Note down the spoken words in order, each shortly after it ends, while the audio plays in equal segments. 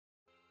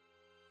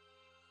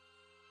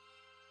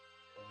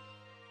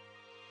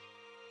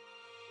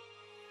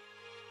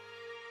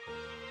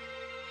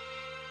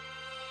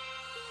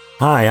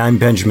Hi, I'm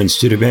Benjamin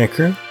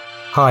Studebaker.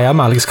 Hi, I'm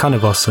Alex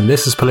Canavos, and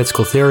this is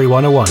Political Theory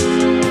 101.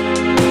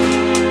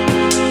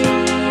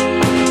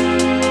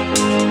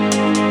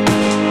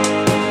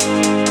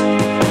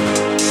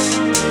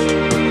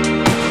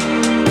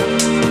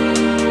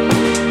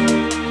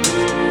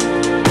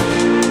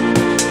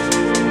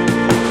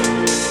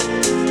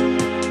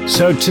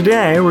 So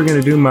today we're going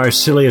to do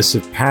Marsilius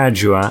of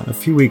Padua. A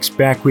few weeks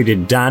back we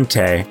did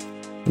Dante,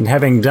 and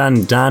having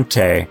done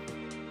Dante,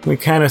 we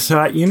kind of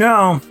thought,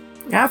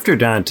 after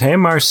Dante,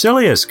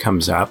 Marsilius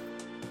comes up,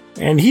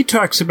 and he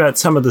talks about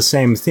some of the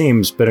same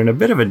themes, but in a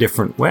bit of a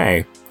different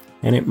way,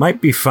 and it might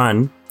be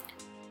fun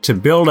to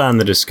build on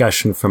the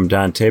discussion from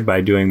Dante by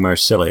doing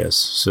Marsilius.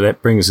 So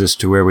that brings us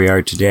to where we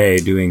are today,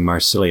 doing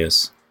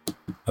Marsilius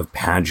of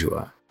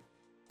Padua.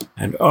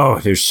 And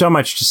there's so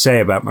much to say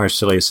about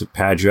Marsilius of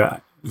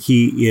Padua.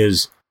 He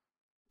is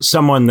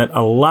someone that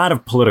a lot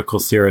of political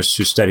theorists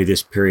who study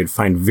this period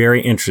find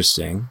very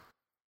interesting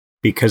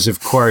because, of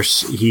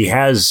course, he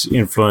has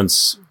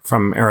influence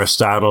from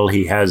Aristotle.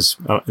 He has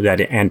that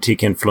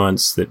antique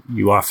influence that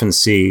you often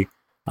see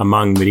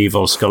among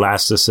medieval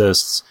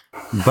scholasticists,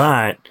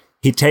 but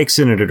he takes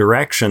it in a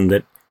direction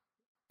that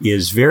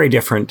is very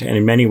different and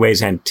in many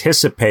ways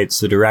anticipates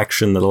the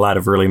direction that a lot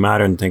of early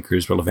modern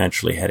thinkers will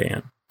eventually head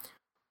in.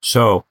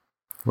 So,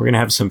 we're going to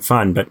have some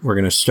fun, but we're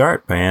going to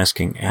start by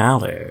asking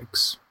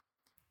Alex,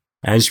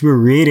 as you were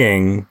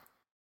reading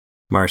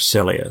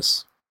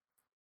Marsilius,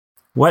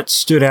 what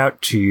stood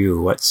out to you?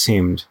 What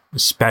seemed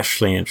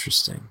especially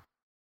interesting?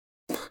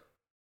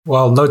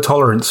 Well, no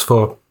tolerance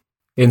for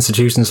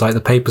institutions like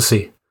the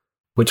papacy,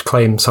 which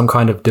claim some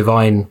kind of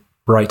divine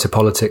right to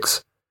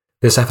politics.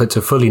 This effort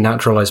to fully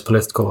naturalize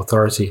political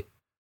authority,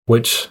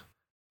 which,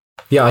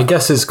 I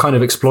guess is kind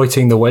of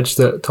exploiting the wedge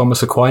that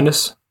Thomas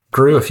Aquinas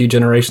drew a few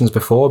generations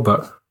before,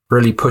 but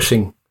really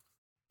pushing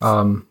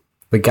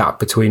the gap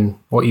between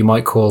what you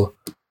might call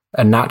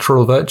a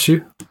natural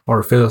virtue or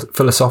a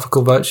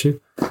philosophical virtue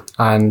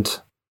and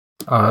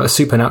a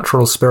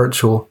supernatural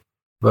spiritual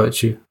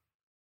virtue.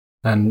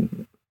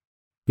 And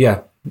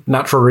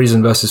natural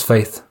reason versus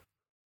faith.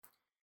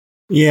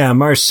 Yeah,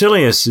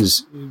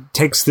 Marsilius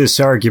takes this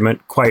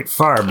argument quite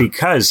far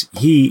because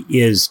he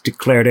is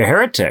declared a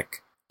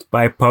heretic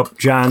by Pope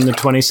John the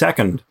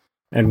 22nd.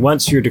 And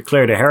once you're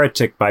declared a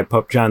heretic by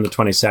Pope John the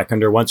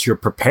 22nd, or once you're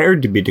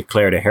prepared to be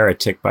declared a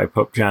heretic by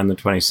Pope John the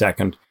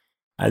 22nd,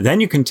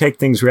 then you can take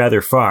things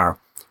rather far.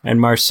 And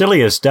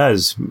Marsilius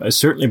does,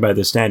 certainly by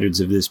the standards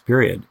of this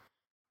period.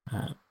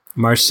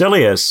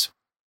 Marsilius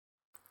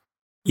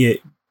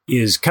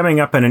is coming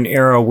up in an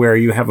era where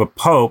you have a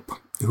pope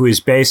who is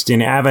based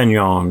in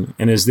Avignon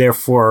and is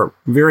therefore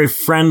very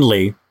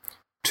friendly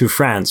to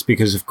France,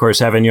 because, of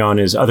course, Avignon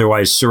is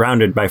otherwise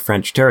surrounded by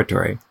French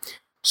territory.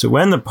 So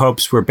when the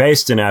popes were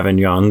based in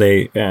Avignon,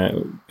 they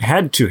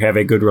had to have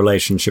a good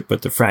relationship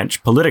with the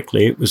French.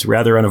 Politically, it was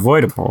rather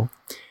unavoidable.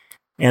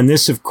 And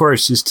this, of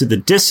course, is to the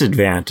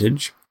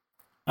disadvantage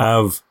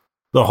of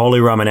the Holy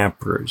Roman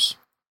Emperors,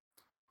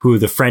 who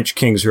the French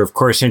kings are, of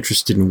course,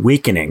 interested in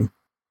weakening.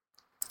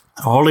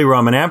 The Holy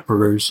Roman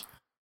Emperors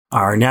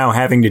are now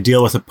having to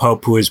deal with a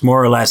pope who is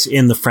more or less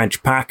in the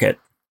French pocket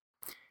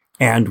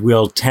and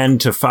will tend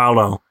to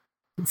follow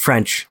the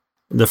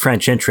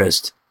French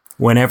interest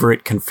whenever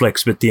it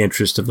conflicts with the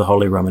interest of the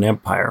Holy Roman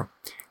Empire.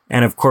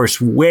 And of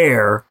course,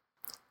 where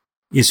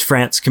is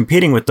France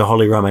competing with the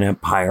Holy Roman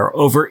Empire?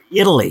 Over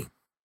Italy.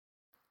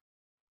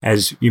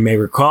 As you may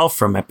recall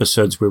from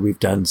episodes where we've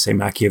done, say,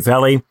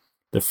 Machiavelli,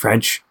 the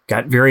French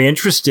got very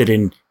interested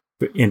in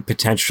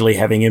potentially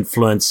having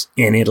influence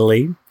in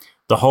Italy.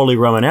 The Holy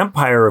Roman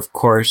Empire, of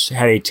course,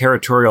 had a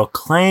territorial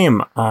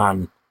claim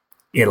on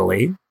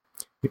Italy.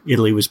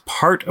 Italy was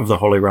part of the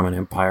Holy Roman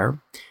Empire.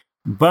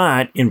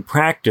 But in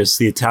practice,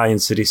 the Italian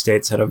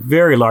city-states had a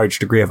very large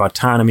degree of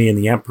autonomy, and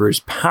the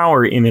emperor's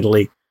power in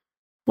Italy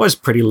was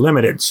pretty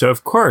limited. So,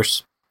 of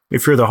course,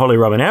 if you're the Holy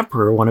Roman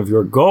Emperor, one of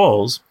your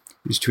goals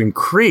is to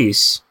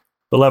increase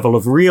the level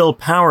of real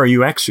power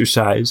you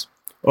exercise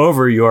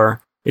over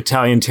your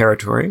Italian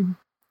territory.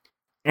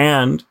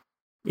 And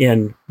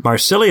in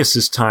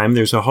Marsilius's time,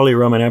 there's a Holy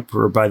Roman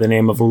Emperor by the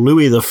name of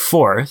Louis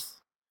IV.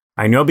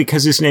 I know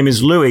because his name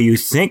is Louis, you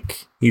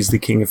think he's the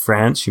King of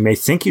France. You may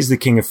think he's the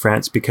King of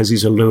France because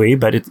he's a Louis,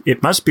 but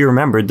it must be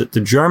remembered that the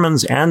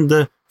Germans and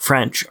the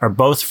French are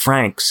both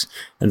Franks,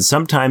 and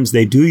sometimes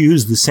they do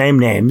use the same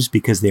names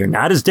because they are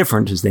not as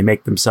different as they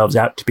make themselves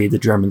out to be, the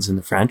Germans and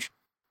the French.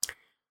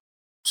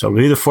 So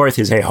Louis IV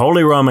is a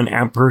Holy Roman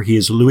Emperor. He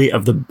is Louis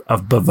of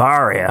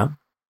Bavaria.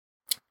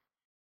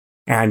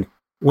 And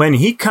when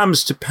he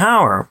comes to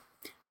power,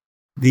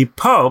 the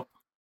Pope,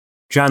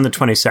 John the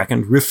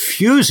 22nd,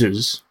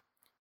 refuses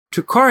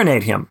to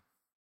coronate him.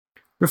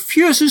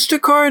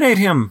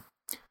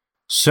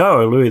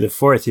 So Louis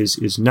IV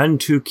is none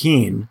too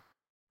keen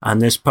on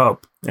this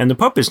Pope, and the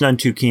Pope is none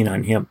too keen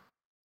on him.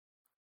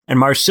 And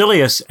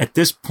Marsilius, at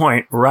this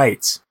point,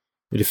 writes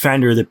The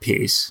Defender of the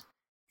Peace,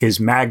 his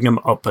magnum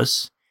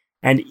opus,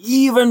 and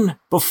even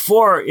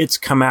before it's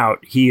come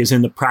out, he is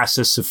in the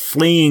process of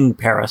fleeing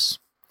Paris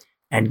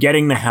and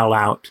getting the hell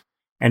out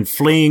and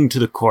fleeing to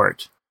the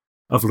court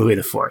of Louis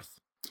IV.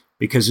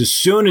 Because as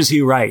soon as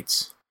he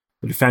writes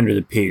the Defender of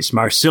the Peace,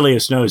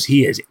 Marsilius knows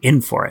he is in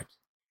for it.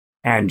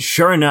 And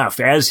sure enough,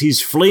 as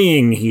he's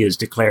fleeing, he is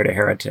declared a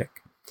heretic.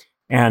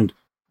 And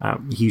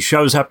he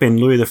shows up in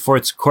Louis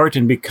IV's court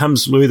and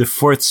becomes Louis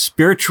IV's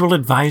spiritual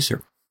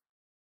advisor.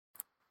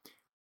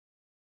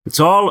 It's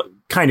all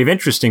kind of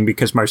interesting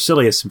because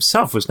Marsilius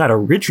himself was not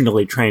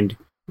originally trained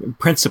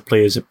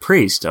principally as a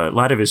priest. A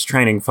lot of his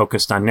training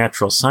focused on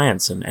natural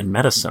science and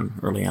medicine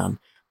early on.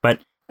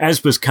 But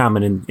as was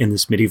common in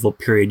this medieval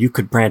period, you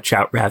could branch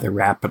out rather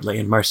rapidly,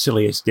 and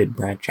Marsilius did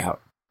branch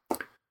out.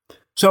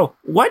 So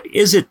what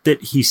is it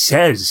that he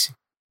says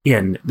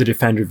in The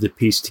Defender of the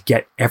Peace to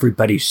get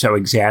everybody so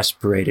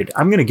exasperated?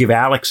 I'm going to give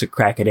Alex a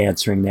crack at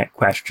answering that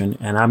question,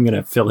 and I'm going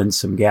to fill in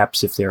some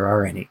gaps if there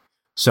are any.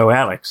 So,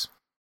 Alex,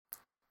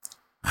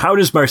 how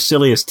does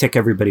Marsilius tick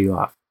everybody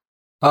off?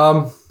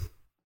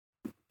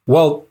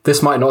 Well,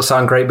 this might not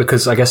sound great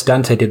because I guess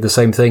Dante did the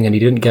same thing and he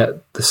didn't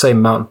get the same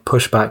amount of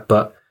pushback,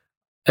 but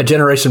a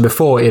generation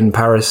before in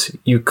Paris,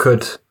 you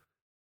could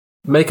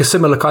make a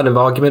similar kind of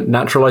argument,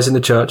 naturalizing the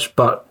church,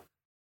 but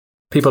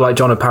people like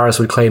John of Paris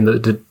would claim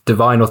that the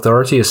divine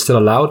authority is still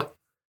allowed,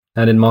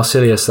 and in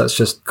Marsilius, that's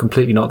just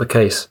completely not the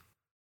case.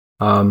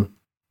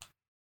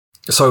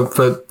 So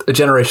for a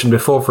generation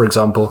before, for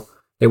example,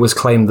 it was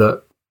claimed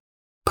that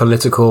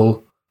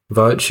political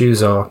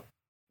virtues are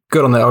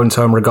good on their own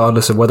term,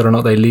 regardless of whether or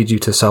not they lead you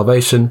to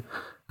salvation,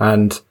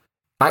 and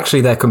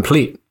actually they're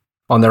complete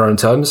on their own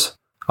terms,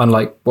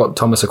 unlike what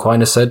Thomas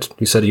Aquinas said,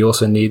 who said you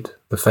also need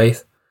the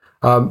faith.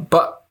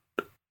 But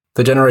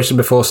the generation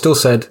before still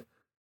said,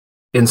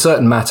 in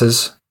certain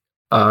matters,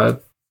 the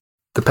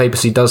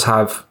papacy does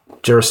have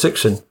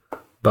jurisdiction,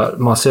 but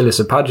Marsilius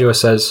of Padua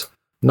says,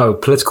 no,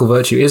 political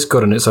virtue is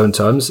good on its own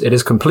terms, it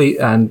is complete,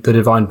 and the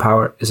divine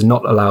power is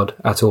not allowed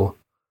at all.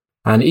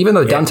 And even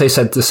though Dante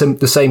said the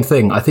same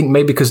thing, I think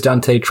maybe because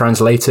Dante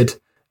translated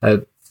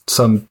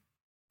some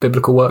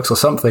biblical works or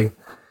something,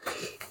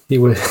 he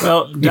would...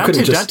 Well,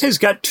 Dante's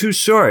got two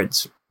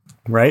swords,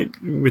 right?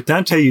 With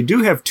Dante, you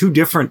do have two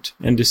different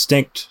and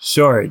distinct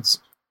swords,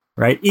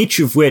 right? Each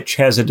of which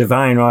has a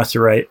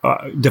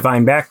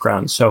divine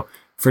background. So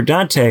for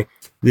Dante,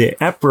 the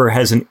emperor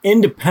has an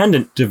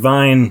independent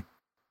divine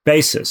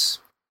basis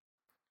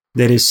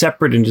that is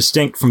separate and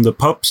distinct from the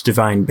Pope's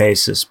divine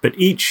basis, but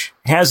each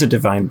has a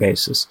divine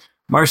basis.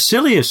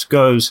 Marsilius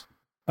goes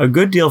a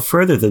good deal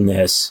further than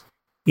this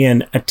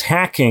in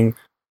attacking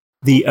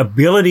the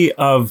ability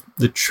of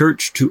the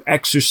church to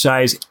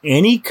exercise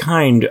any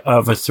kind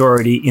of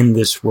authority in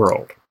this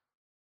world.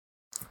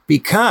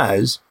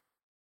 Because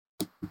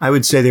I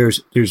would say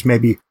there's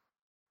maybe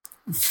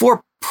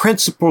four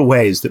principal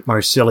ways that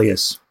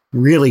Marsilius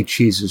really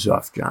cheeses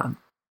off John.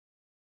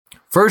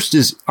 First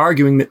is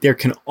arguing that there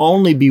can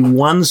only be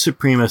one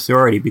supreme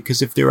authority,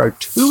 because if there are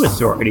two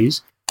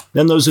authorities,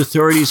 then those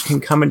authorities can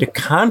come into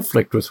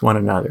conflict with one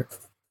another.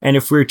 And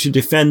if we're to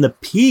defend the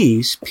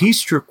peace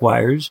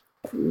requires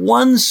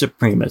one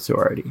supreme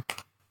authority.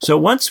 So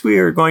once we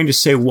are going to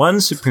say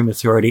one supreme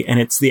authority, and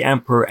it's the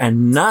emperor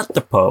and not the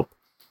Pope,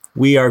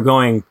 we are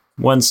going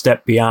one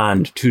step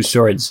beyond two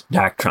swords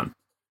doctrine.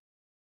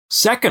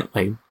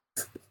 Secondly,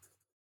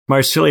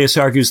 Marsilius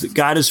argues that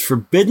God has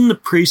forbidden the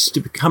priests to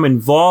become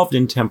involved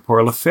in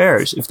temporal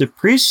affairs. If the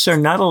priests are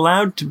not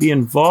allowed to be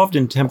involved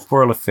in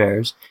temporal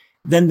affairs,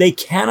 then they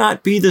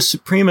cannot be the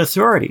supreme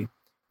authority.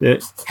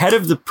 The head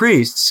of the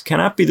priests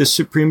cannot be the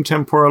supreme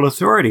temporal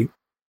authority.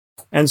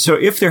 And so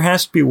if there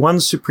has to be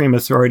one supreme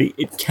authority,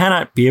 it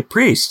cannot be a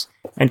priest,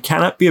 and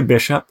cannot be a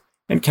bishop,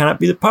 and cannot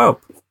be the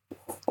Pope.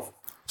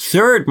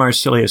 Third,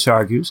 Marsilius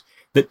argues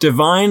that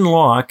divine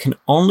law can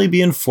only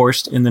be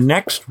enforced in the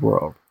next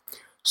world,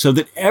 so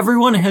that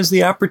everyone has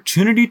the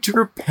opportunity to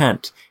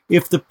repent.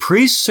 If the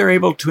priests are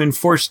able to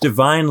enforce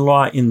divine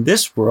law in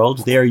this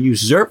world, they are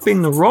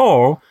usurping the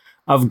role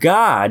of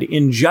God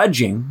in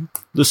judging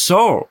the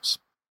souls.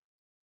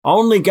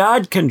 Only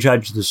God can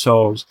judge the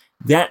souls.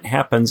 That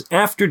happens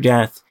after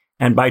death,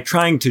 and by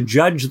trying to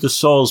judge the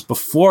souls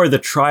before the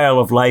trial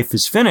of life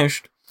is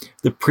finished,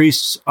 the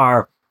priests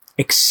are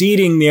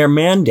exceeding their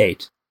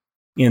mandate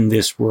in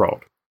this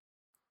world.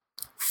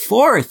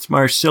 Fourth,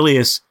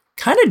 Marsilius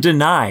kind of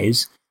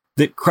denies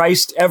that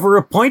Christ ever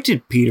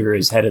appointed Peter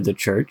as head of the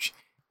church,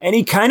 and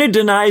he kind of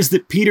denies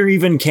that Peter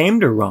even came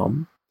to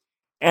Rome,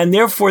 and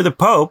therefore the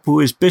Pope,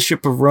 who is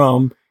Bishop of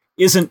Rome,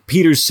 isn't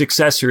Peter's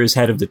successor as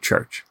head of the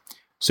church.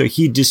 So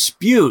he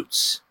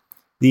disputes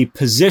the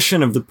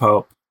position of the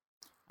Pope,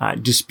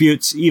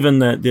 disputes even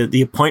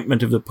the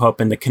appointment of the Pope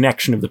and the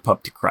connection of the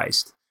Pope to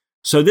Christ.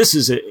 So this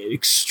is an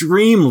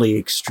extremely,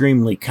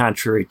 extremely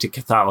contrary to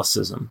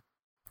Catholicism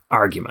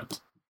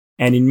argument.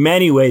 And in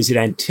many ways, it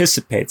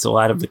anticipates a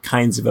lot of the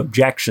kinds of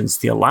objections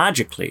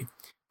theologically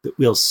that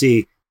we'll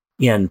see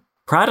in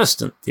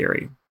Protestant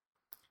theory.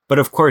 But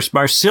of course,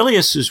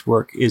 Marsilius's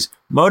work is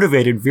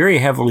motivated very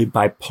heavily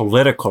by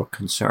political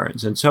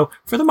concerns. And so,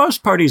 for the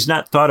most part, he's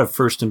not thought of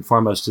first and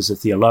foremost as a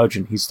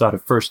theologian. He's thought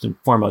of first and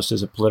foremost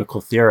as a political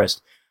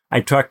theorist.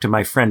 I talked to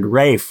my friend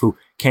Rafe, who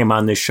came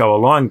on this show a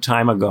long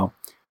time ago,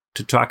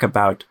 to talk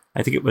about,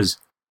 I think it was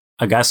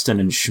Augustine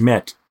and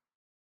Schmidt.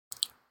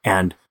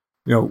 And,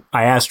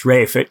 I asked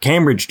Rafe at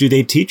Cambridge, do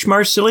they teach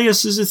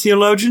Marsilius as a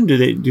theologian? Do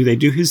they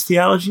do his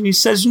theology? And he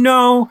says,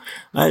 no,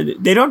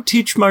 they don't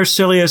teach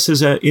Marsilius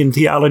in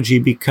theology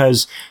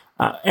because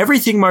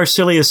everything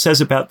Marsilius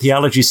says about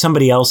theology,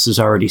 somebody else has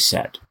already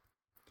said.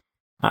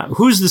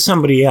 Who's the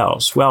somebody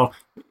else? Well,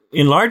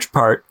 in large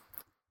part,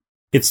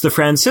 it's the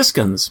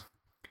Franciscans.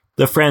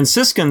 The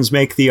Franciscans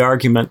make the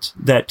argument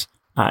that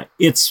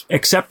it's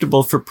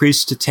acceptable for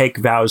priests to take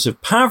vows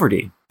of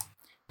poverty,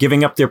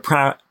 giving up their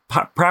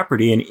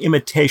property in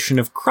imitation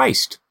of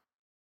Christ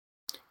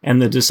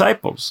and the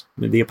disciples,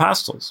 the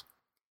apostles.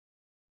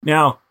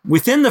 Now,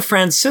 within the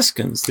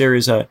Franciscans, there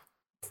is a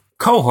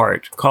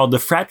cohort called the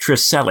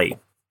Fratricelli,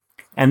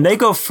 and they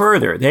go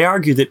further. They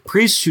argue that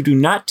priests who do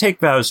not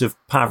take vows of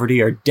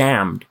poverty are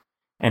damned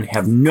and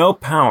have no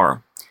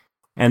power.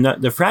 And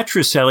the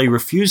Fratricelli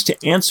refuse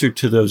to answer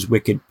to those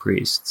wicked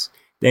priests.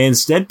 They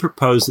instead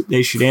propose that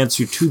they should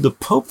answer to the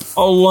Pope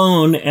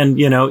alone, and,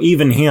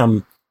 even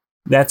him,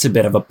 that's a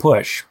bit of a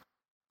push.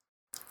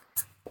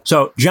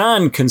 So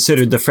John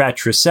considered the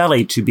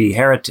Fratricelli to be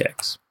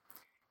heretics,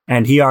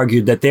 and he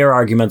argued that their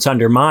arguments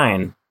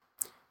undermine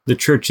the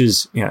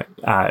church's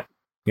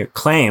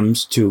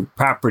claims to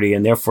property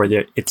and therefore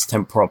its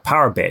temporal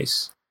power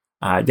base.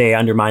 They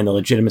undermine the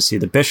legitimacy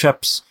of the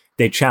bishops.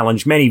 They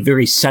challenge many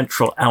very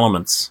central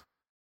elements,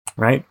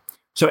 right?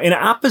 So in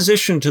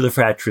opposition to the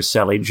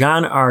Fratricelli,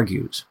 John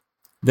argues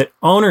that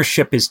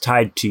ownership is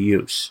tied to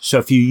use. So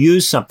if you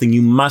use something,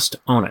 you must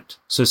own it.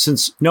 So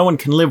since no one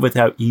can live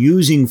without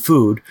using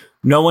food,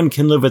 no one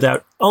can live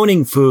without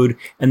owning food,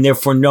 and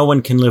therefore no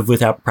one can live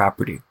without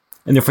property.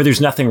 And therefore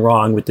there's nothing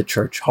wrong with the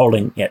church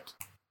holding it,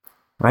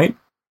 right?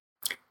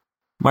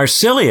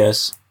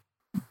 Marsilius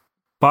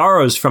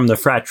borrows from the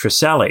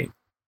Fratricelli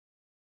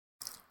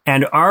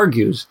and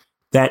argues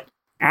that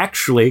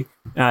actually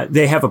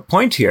they have a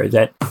point here,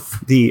 that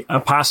the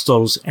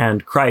apostles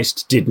and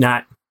Christ did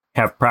not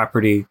have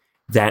property,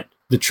 that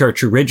the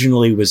church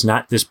originally was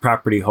not this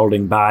property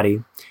holding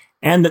body,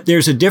 and that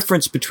there's a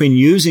difference between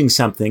using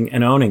something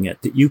and owning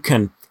it, that you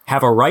can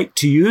have a right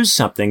to use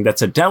something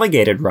that's a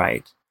delegated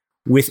right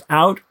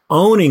without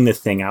owning the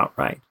thing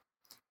outright.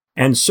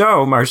 And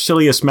so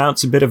Marsilius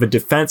mounts a bit of a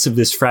defense of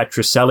this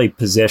Fratricelli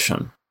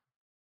position.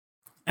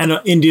 And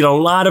indeed, a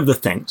lot of the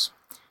things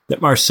that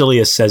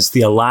Marsilius says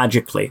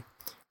theologically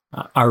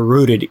are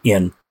rooted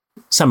in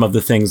some of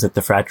the things that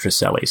the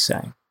Fratricelli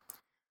say.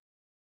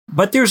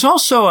 But there's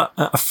also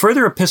a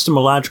further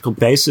epistemological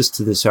basis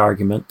to this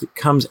argument that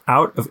comes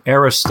out of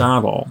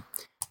Aristotle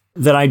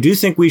that I do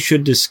think we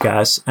should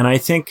discuss. And I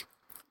think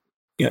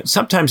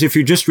sometimes if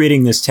you're just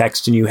reading this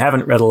text and you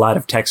haven't read a lot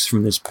of texts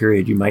from this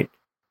period, you might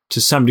to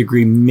some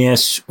degree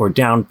miss or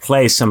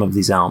downplay some of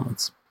these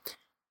elements.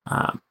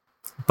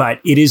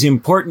 But it is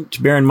important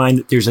to bear in mind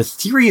that there's a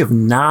theory of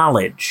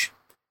knowledge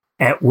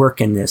at work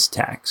in this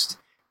text,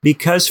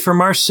 because for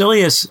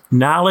Marsilius,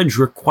 knowledge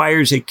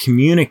requires a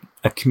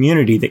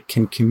community that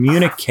can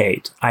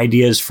communicate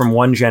ideas from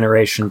one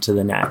generation to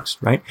the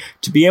next, right?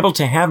 To be able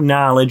to have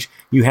knowledge,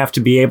 you have to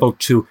be able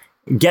to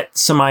get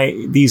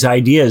these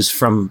ideas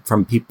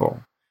from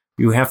people.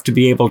 You have to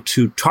be able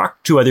to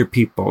talk to other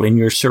people in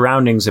your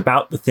surroundings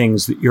about the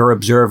things that you're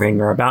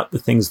observing or about the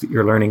things that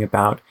you're learning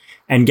about,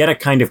 and get a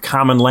kind of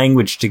common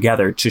language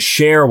together to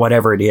share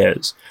whatever it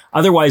is.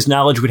 Otherwise,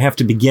 knowledge would have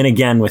to begin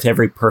again with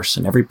every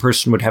person. Every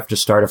person would have to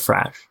start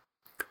afresh.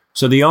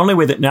 So the only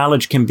way that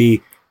knowledge can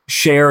be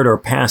shared or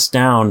passed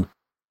down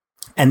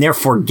and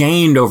therefore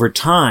gained over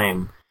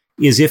time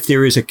is if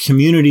there is a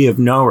community of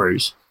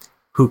knowers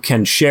who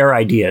can share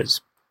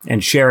ideas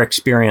and share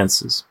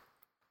experiences,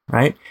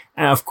 right?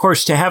 And of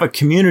course, to have a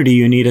community,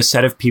 you need a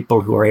set of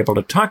people who are able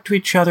to talk to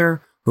each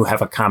other, who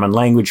have a common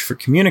language for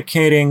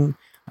communicating,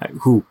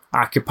 who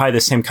occupy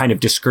the same kind of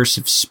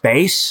discursive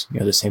space,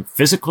 the same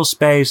physical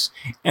space.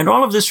 And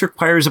all of this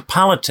requires a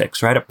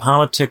politics, right? A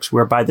politics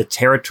whereby the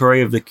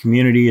territory of the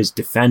community is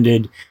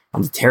defended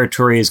and the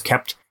territory is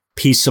kept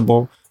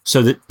peaceable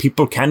so that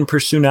people can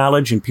pursue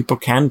knowledge and people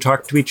can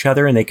talk to each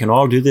other, and they can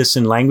all do this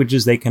in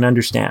languages they can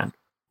understand,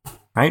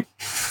 right?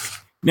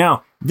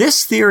 Now,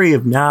 this theory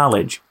of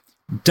knowledge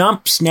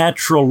dumps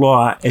natural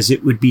law as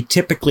it would be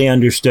typically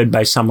understood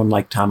by someone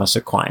like Thomas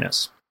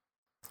Aquinas.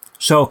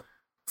 So,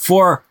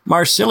 for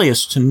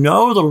Marsilius, to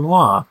know the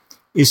law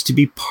is to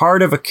be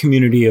part of a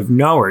community of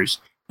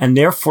knowers, and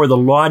therefore the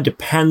law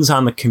depends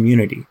on the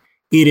community.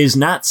 It is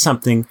not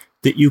something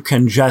that you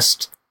can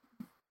just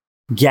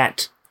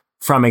get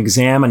from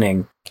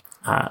examining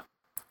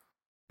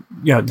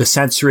the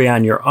sensory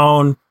on your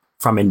own,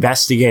 from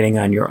investigating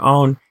on your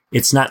own.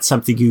 It's not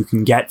something you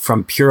can get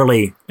from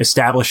purely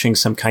establishing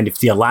some kind of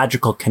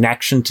theological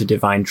connection to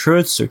divine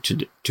truths or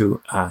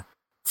to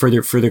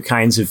further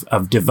kinds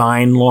of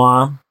divine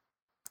law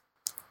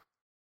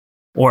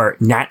or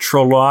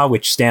natural law,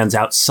 which stands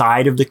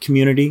outside of the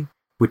community,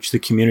 which the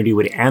community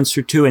would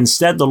answer to.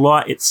 Instead, the law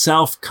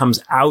itself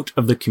comes out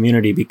of the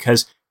community,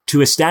 because to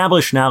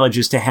establish knowledge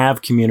is to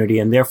have community,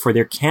 and therefore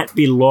there can't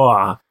be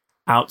law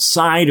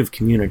outside of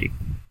community.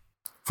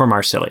 for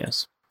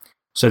Marsilius.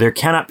 So there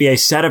cannot be a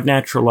set of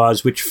natural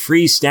laws which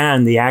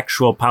freestand the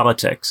actual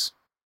politics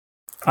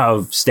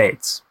of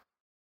states.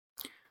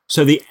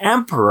 So the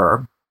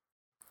emperor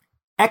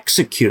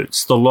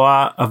executes the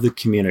law of the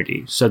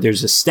community. So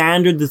there's a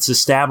standard that's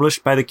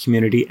established by the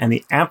community, and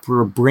the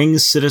emperor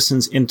brings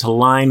citizens into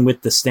line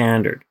with the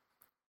standard.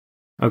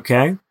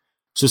 Okay?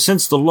 So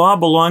since the law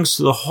belongs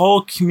to the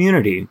whole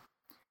community,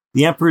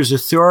 the emperor's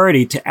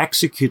authority to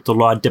execute the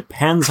law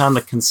depends on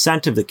the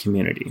consent of the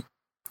community.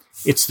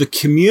 It's the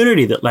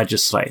community that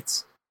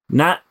legislates,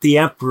 not the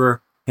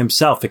emperor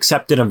himself,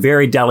 except in a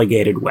very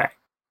delegated way.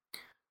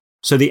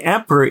 So the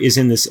emperor is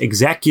in this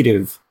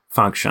executive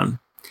function,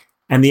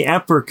 and the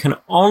emperor can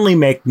only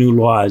make new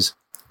laws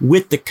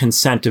with the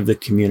consent of the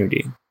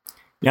community.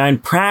 Now, in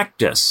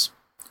practice,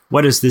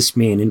 what does this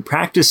mean? In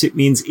practice, it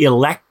means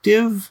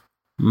elective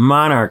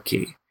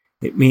monarchy.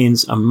 It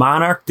means a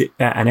monarch,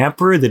 an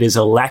emperor that is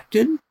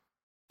elected,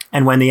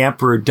 and when the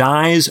emperor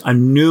dies, a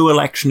new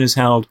election is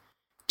held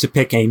to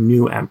pick a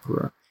new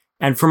emperor.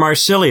 And for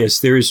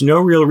Marsilius, there is no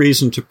real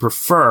reason to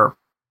prefer,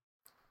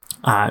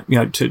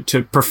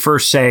 to prefer,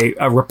 say,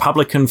 a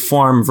republican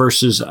form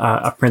versus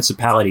a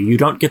principality. You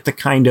don't get the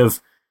kind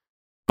of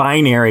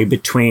binary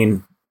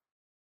between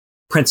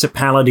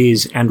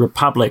principalities and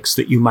republics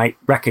that you might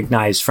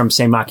recognize from,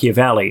 say,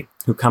 Machiavelli,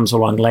 who comes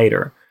along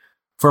later.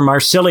 For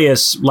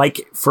Marsilius,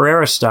 like for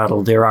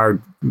Aristotle, there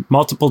are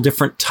multiple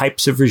different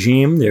types of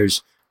regime.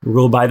 There's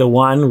rule by the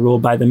one, rule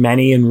by the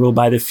many, and rule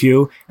by the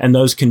few. And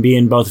those can be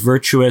in both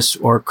virtuous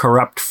or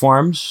corrupt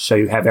forms. So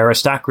you have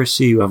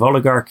aristocracy, you have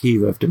oligarchy,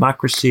 you have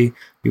democracy,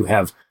 you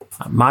have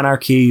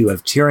monarchy, you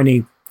have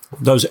tyranny.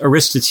 Those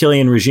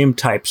Aristotelian regime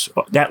types,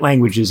 that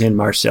language is in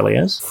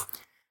Marsilius.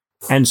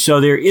 And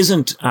so there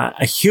isn't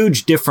a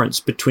huge difference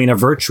between a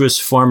virtuous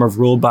form of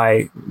rule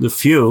by the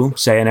few,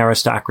 say an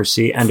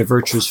aristocracy, and a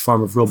virtuous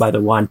form of rule by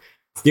the one.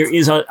 There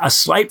is a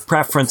slight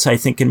preference, I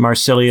think, in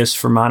Marsilius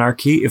for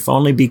monarchy, if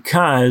only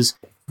because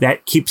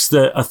that keeps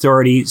the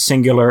authority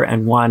singular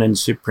and one and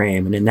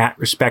supreme. And in that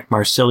respect,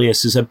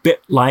 Marsilius is a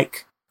bit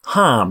like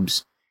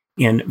Hobbes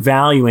in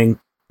valuing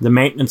the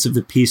maintenance of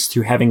the peace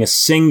through having a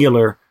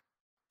singular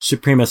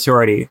supreme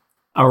authority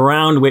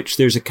around which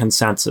there's a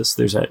consensus.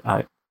 There's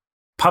a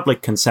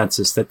public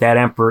consensus that that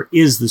emperor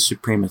is the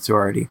supreme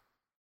authority,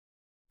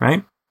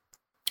 right?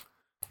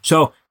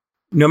 So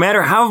no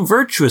matter how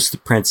virtuous the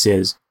prince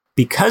is,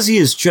 because he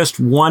is just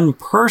one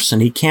person,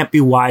 he can't be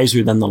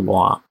wiser than the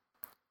law.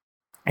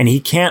 And he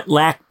can't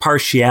lack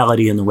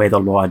partiality in the way the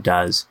law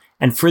does.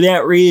 And for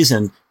that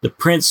reason, the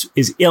prince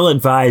is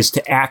ill-advised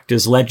to act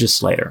as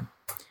legislator.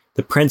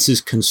 The prince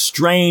is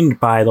constrained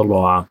by the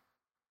law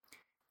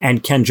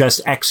and can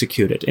just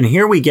execute it. And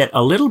here we get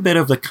a little bit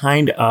of the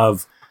kind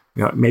of,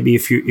 maybe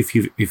if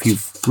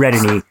you've read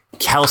any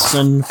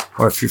Kelsen,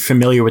 or if you're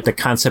familiar with the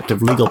concept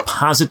of legal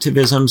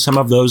positivism, some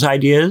of those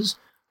ideas.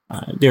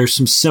 There's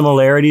some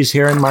similarities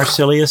here in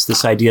Marsilius,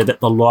 this idea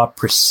that the law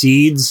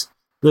precedes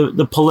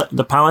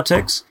the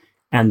politics,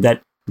 and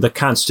that the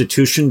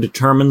Constitution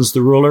determines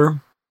the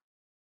ruler,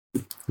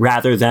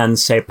 rather than,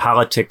 say,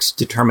 politics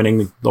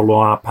determining the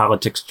law,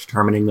 politics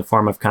determining the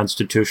form of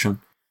constitution.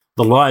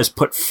 The law is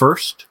put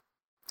first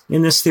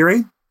in this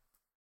theory.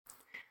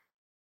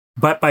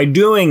 But by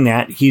doing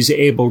that, he's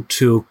able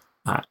to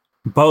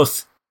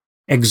both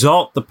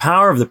exalt the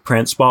power of the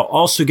prince while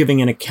also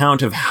giving an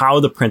account of how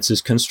the prince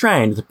is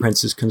constrained. The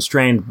prince is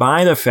constrained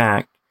by the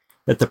fact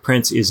that the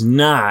prince is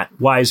not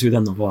wiser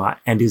than the law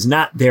and is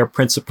not there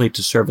principally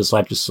to serve as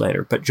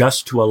legislator, but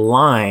just to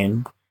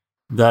align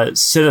the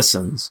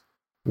citizens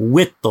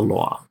with the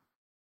law,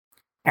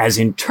 as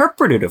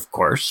interpreted, of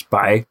course,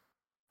 by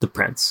the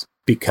prince,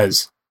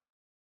 because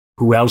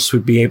who else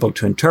would be able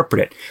to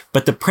interpret it?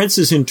 But the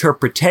prince's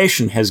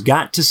interpretation has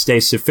got to stay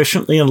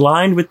sufficiently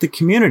aligned with the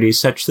community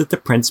such that the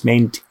prince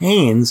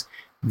maintains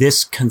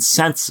this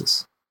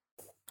consensus,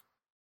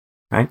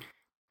 right?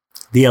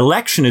 The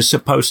election is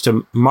supposed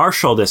to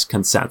marshal this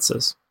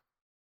consensus.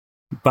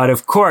 But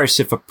of course,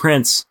 if a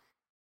prince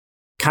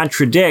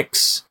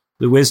contradicts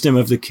the wisdom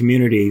of the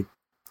community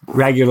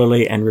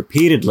regularly and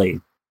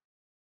repeatedly,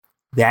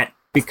 that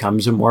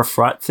becomes a more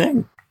fraught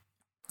thing.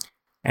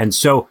 And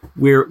so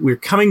we're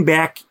coming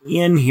back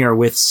in here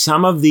with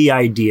some of the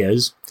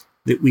ideas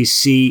that we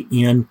see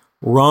in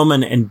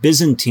Roman and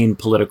Byzantine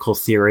political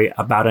theory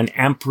about an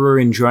emperor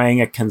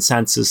enjoying a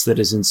consensus that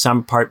is in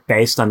some part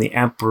based on the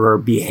emperor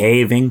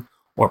behaving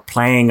or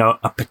playing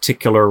a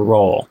particular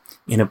role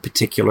in a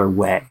particular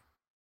way.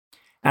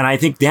 And I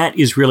think that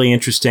is really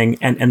interesting.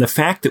 And the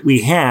fact that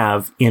we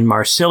have in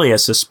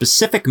Marsilius a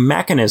specific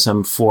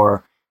mechanism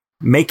for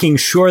making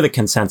sure the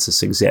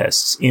consensus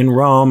exists. In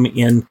Rome,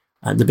 in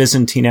the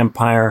Byzantine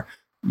Empire,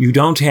 you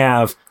don't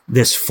have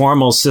this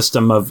formal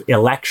system of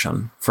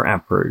election for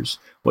emperors.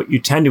 What you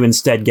tend to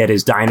instead get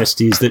is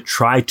dynasties that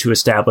try to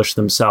establish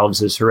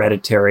themselves as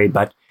hereditary,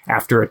 but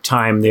after a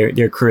time their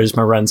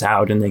charisma runs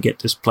out and they get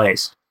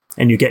displaced.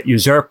 And you get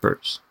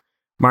usurpers.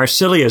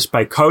 Marsilius,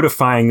 by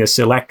codifying this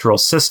electoral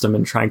system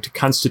and trying to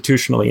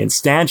constitutionally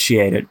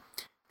instantiate it,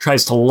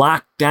 tries to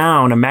lock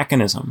down a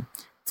mechanism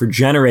for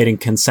generating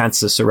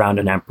consensus around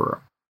an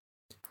emperor.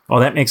 Oh,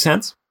 that makes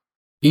sense?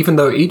 Even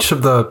though each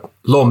of the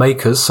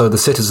lawmakers, so the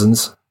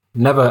citizens,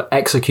 never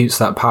executes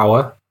that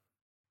power,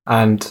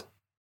 and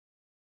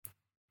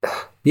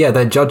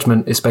their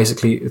judgment is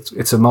basically,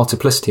 it's a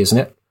multiplicity, isn't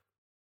it?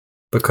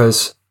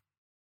 Because,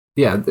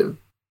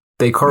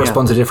 they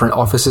correspond to different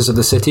offices of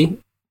the city.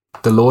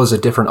 The laws are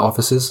different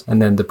offices,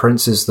 and then the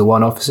prince is the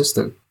one office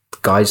that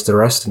guides the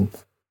rest and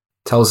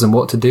tells them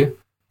what to do,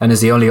 and is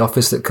the only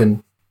office that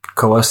can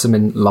coerce them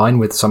in line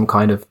with some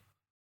kind of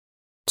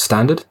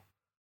standard.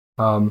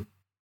 But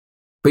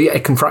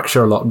it can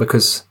fracture a lot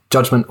because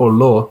judgment or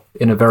law,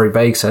 in a very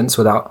vague sense,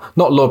 without,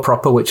 not law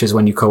proper, which is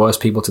when you coerce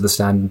people to the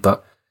standard,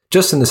 but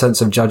just in the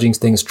sense of judging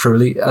things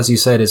truly, as you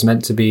said, is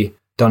meant to be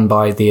done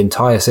by the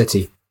entire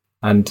city.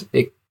 And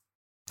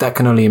that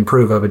can only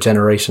improve over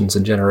generations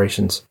and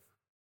generations.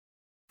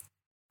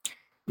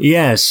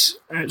 Yes.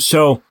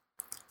 So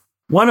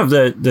one of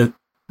the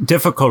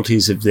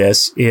difficulties of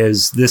this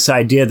is this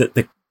idea that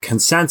the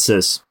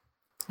consensus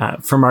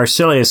from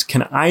Marsilius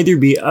can either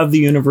be of the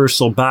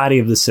universal body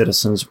of the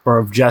citizens or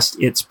of just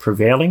its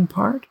prevailing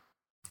part.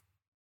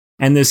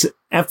 And this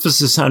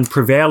emphasis on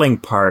prevailing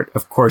part,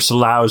 of course,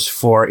 allows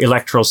for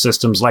electoral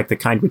systems like the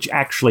kind which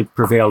actually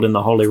prevailed in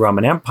the Holy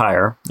Roman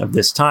Empire of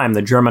this time.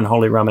 The German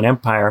Holy Roman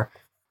Empire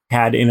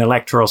had an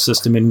electoral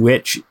system in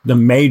which the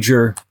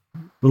major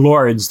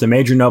lords, the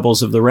major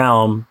nobles of the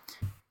realm,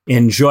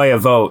 enjoy a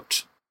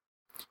vote,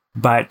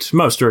 but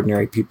most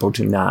ordinary people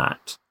do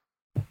not.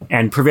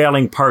 And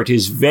prevailing part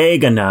is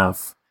vague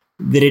enough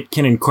that it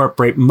can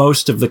incorporate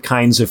most of the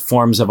kinds of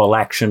forms of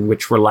election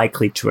which were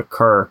likely to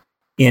occur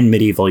in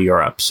medieval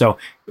Europe. So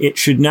it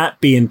should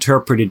not be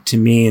interpreted to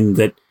mean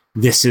that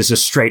this is a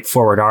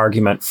straightforward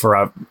argument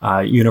for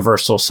a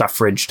universal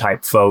suffrage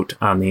type vote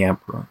on the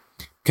emperor,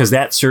 because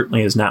that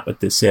certainly is not what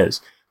this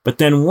is. But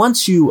then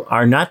once you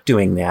are not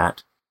doing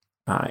that,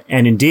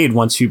 and indeed,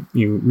 once you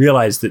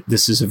realize that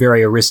this is a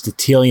very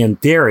Aristotelian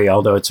theory,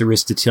 although it's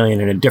Aristotelian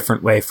in a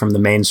different way from the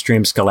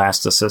mainstream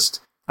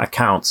scholasticist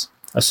accounts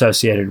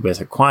associated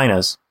with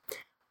Aquinas,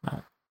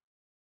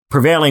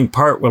 prevailing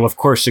part will, of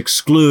course,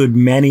 exclude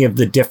many of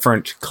the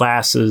different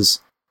classes,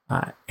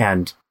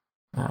 and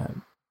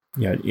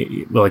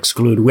it will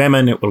exclude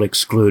women, it will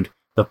exclude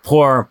the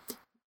poor,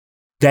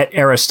 that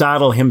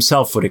Aristotle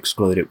himself would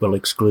exclude. It will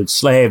exclude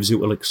slaves, it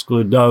will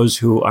exclude those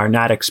who are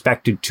not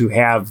expected to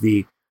have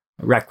the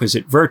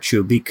requisite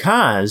virtue,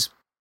 because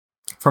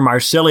for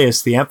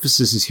Marsilius, the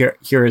emphasis is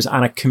here is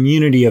on a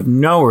community of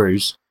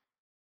knowers,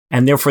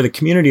 and therefore the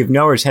community of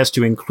knowers has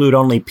to include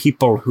only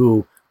people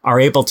who are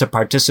able to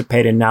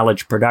participate in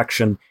knowledge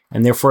production,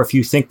 and therefore if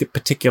you think that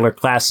particular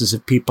classes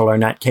of people are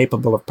not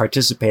capable of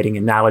participating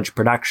in knowledge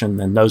production,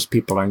 then those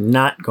people are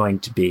not going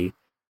to be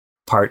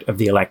part of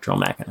the electoral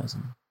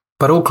mechanism.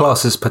 But all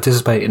classes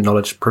participate in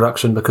knowledge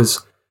production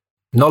because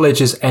knowledge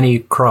is any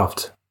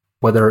craft,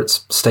 whether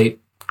it's state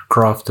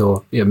craft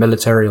or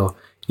military or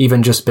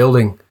even just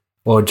building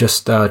or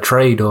just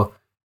trade or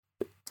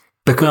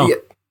because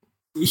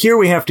here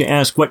we have to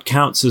ask what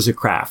counts as a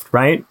craft,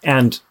 right?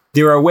 And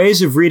there are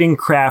ways of reading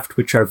craft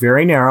which are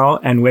very narrow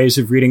and ways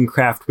of reading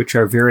craft which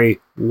are very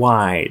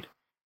wide.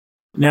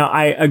 Now,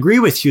 I agree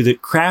with you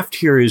that craft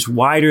here is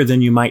wider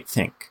than you might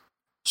think.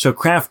 So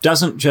craft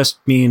doesn't just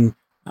mean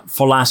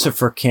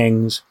philosopher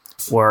kings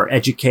or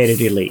educated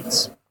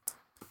elites.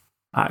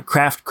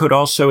 Craft could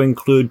also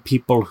include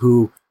people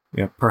who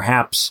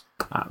perhaps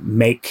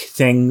make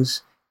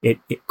things. It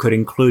could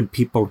include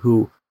people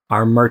who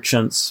are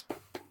merchants.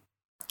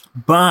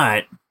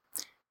 But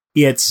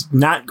it's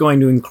not going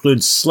to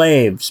include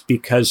slaves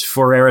because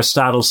for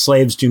Aristotle,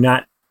 slaves do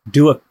not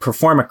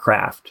perform a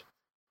craft.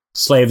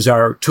 Slaves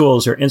are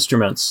tools or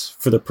instruments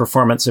for the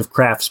performance of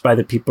crafts by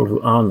the people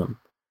who own them.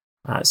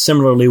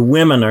 Similarly,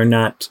 women are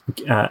not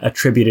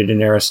attributed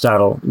in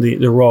Aristotle the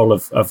role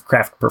of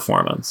craft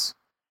performance.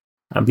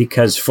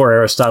 Because for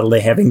Aristotle,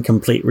 they have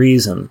incomplete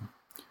reason.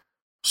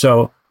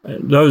 So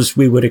those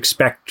we would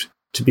expect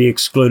to be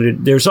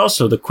excluded. There's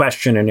also the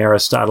question in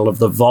Aristotle of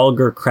the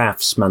vulgar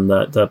craftsman,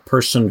 the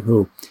person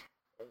who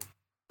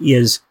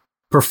is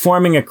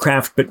performing a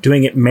craft but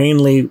doing it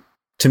mainly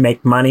to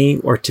make money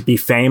or to be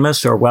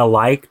famous or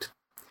well-liked.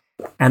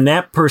 And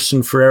that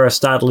person for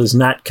Aristotle is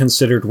not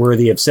considered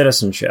worthy of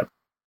citizenship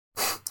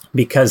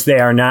because they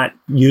are not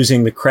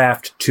using the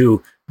craft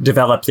to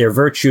develop their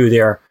virtue.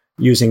 They're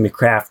using the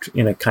craft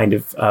in a kind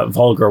of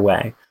vulgar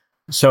way.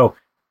 So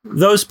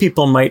those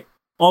people might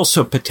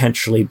also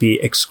potentially be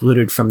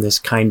excluded from this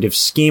kind of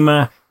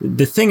schema.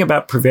 The thing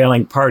about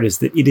prevailing part is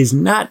that it is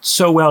not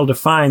so well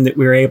defined that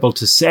we're able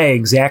to say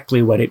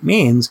exactly what it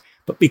means,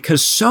 but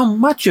because so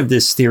much of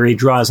this theory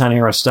draws on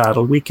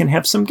Aristotle, we can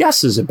have some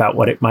guesses about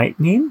what it might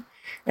mean.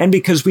 And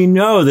because we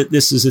know that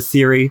this is a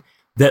theory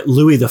that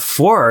Louis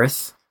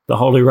IV, the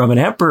Holy Roman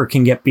Emperor,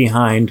 can get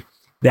behind,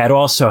 that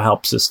also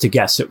helps us to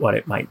guess at what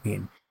it might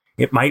mean.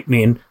 It might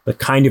mean the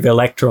kind of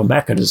electoral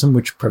mechanism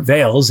which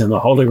prevails in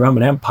the Holy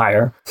Roman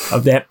Empire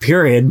of that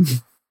period,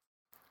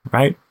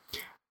 right?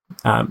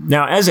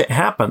 Now, as it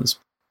happens,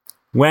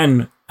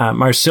 when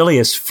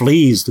Marsilius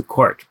flees the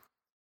court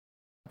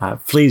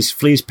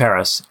flees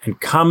Paris and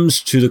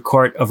comes to the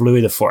court of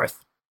Louis IV.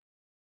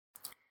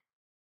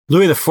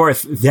 Louis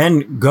IV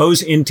then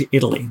goes into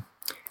Italy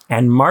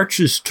and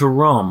marches to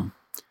Rome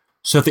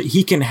so that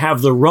he can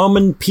have the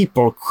Roman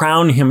people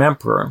crown him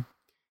emperor,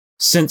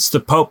 since the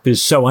Pope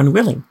is so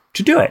unwilling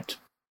to do it.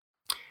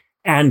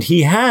 And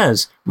he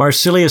has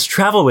Marsilius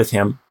travel with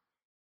him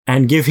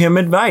and give him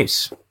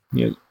advice.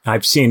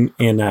 I've seen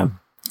in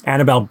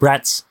Annabelle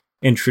Brett's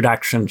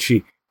introduction,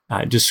 she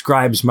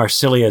describes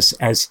Marsilius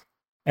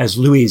as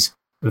Louis'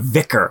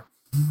 vicar.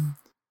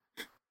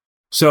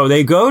 So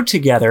they go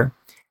together,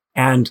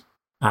 and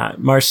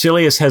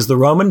Marsilius has the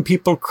Roman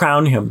people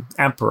crown him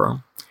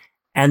emperor.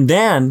 And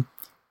then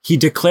he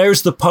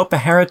declares the Pope a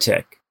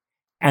heretic.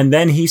 And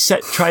then he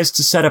tries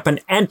to set up an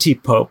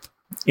anti-pope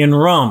in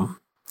Rome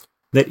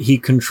that he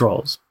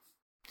controls.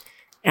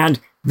 And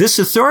this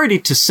authority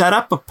to set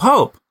up a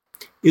pope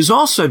is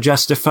also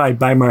justified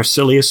by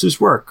Marsilius's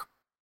work.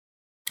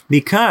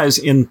 Because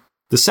in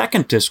the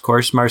second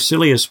discourse,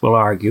 Marsilius will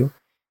argue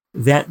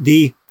that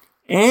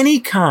any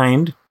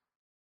kind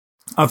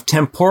of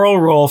temporal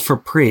role for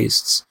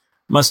priests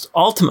must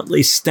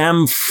ultimately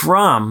stem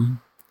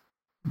from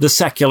the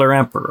secular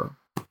emperor,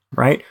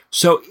 right?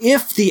 So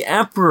if the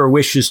emperor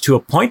wishes to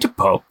appoint a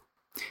pope,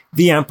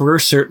 the emperor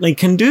certainly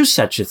can do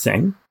such a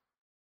thing,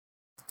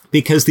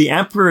 because the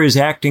emperor is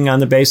acting on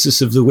the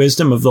basis of the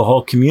wisdom of the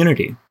whole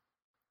community.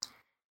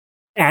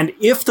 And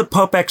if the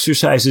Pope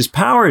exercises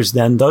powers,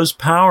 then those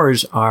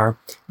powers are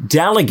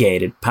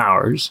delegated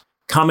powers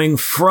coming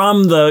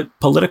from the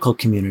political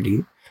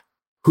community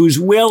whose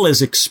will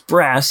is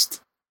expressed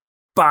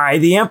by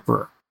the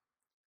emperor.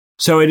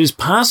 So it is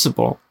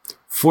possible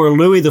for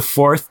Louis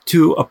IV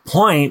to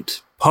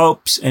appoint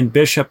popes and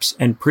bishops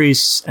and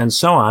priests and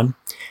so on,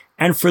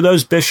 and for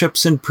those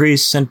bishops and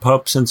priests and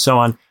popes and so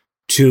on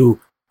to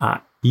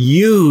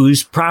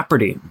use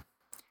property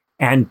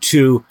and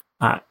to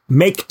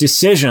make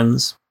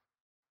decisions.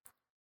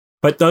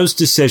 But those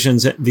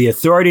decisions, the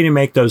authority to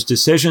make those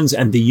decisions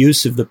and the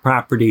use of the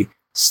property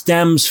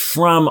stems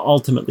from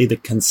ultimately the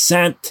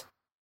consent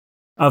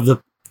of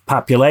the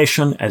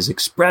population as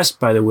expressed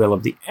by the will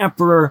of the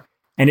emperor,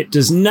 and it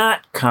does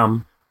not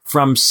come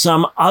from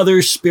some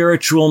other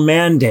spiritual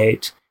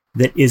mandate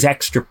that is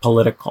extra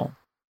political.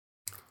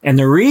 And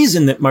the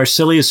reason that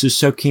Marsilius is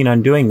so keen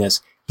on doing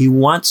this, he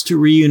wants to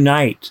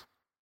reunite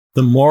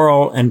the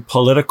moral and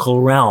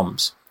political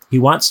realms. He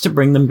wants to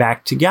bring them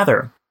back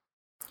together.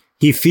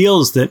 He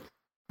feels that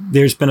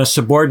there's been a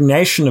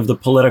subordination of the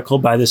political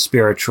by the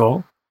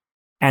spiritual,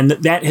 and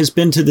that has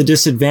been to the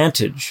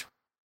disadvantage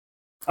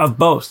of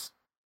both.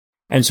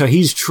 And so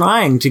he's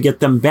trying to get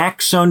them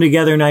back sewn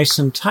together nice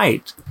and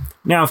tight.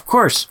 Now, of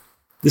course,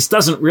 this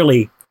doesn't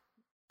really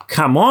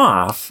come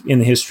off in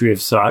the history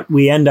of thought.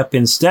 We end up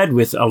instead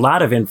with a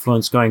lot of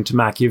influence going to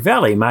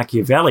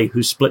Machiavelli,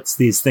 who splits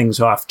these things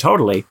off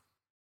totally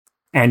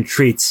and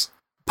treats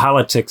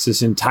politics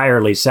as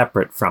entirely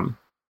separate from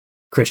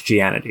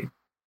Christianity.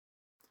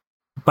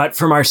 But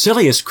for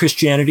Marsilius,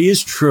 Christianity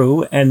is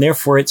true, and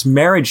therefore its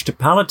marriage to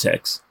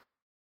politics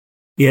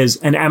is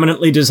an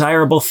eminently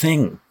desirable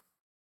thing.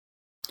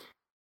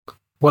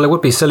 Well, it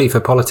would be silly for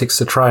politics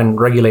to try and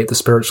regulate the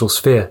spiritual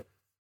sphere,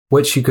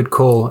 which you could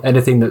call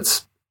anything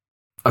that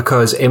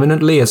occurs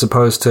imminently as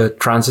opposed to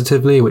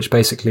transitively, which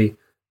basically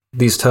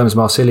these terms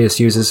Marsilius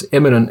uses.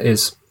 Imminent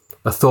is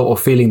a thought or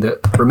feeling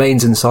that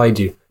remains inside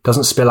you,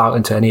 doesn't spill out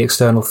into any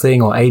external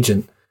thing or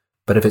agent.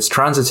 But if it's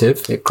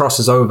transitive, it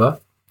crosses over.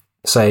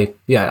 Say,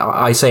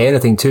 I say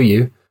anything to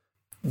you.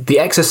 The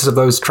excesses of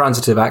those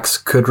transitive acts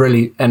could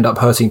really end up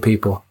hurting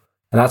people.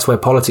 And that's where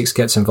politics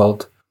gets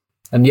involved.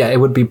 And it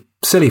would be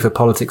silly for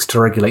politics to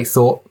regulate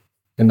thought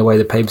in the way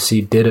the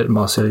papacy did at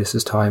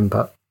Marsilius's time.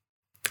 But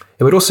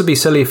it would also be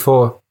silly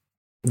for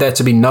there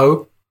to be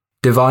no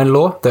divine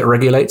law that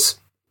regulates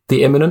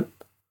the imminent.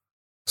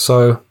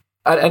 So,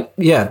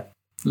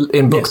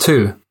 in book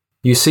 2,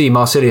 you see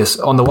Marsilius,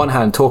 on the one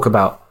hand, talk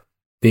about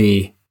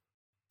the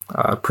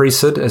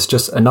priesthood as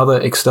just another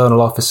external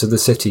office of the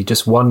city,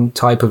 just one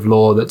type of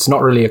law that's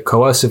not really a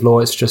coercive law,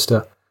 it's just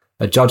a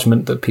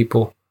judgment that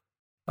people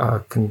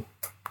can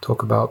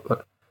talk about.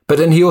 But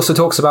then he also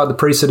talks about the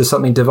priesthood as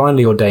something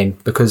divinely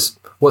ordained, because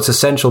what's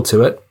essential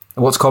to it,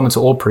 and what's common to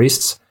all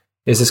priests,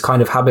 is this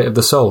kind of habit of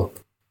the soul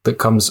that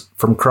comes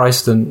from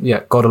Christ and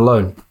God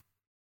alone.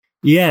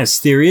 Yes,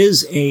 there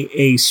is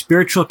a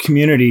spiritual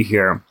community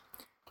here.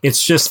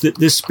 It's just that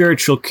this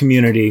spiritual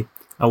community,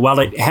 while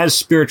it has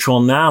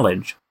spiritual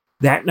knowledge,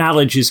 that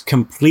knowledge is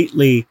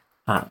completely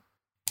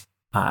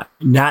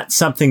not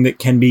something that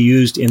can be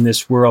used in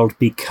this world,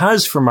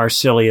 because for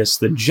Marsilius,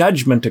 the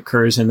judgment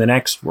occurs in the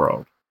next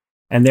world.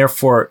 And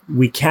therefore,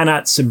 we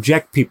cannot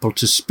subject people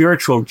to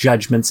spiritual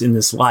judgments in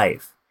this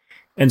life.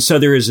 And so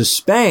there is a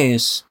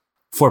space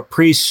for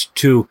priests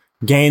to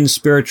gain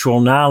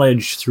spiritual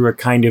knowledge through a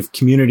kind of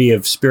community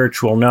of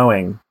spiritual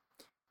knowing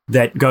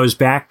that goes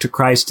back to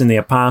Christ and the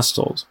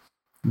apostles.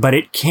 But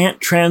it can't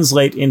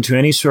translate into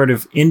any sort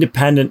of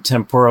independent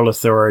temporal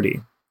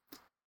authority,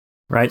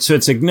 right? So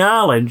it's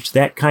acknowledged,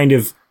 that kind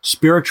of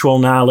spiritual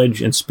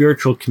knowledge and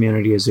spiritual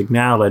community is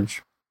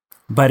acknowledged,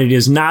 but it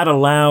is not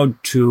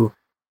allowed to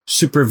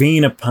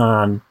supervene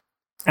upon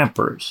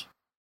emperors.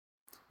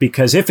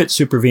 Because if it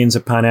supervenes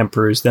upon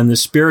emperors, then the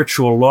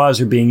spiritual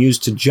laws are being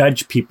used to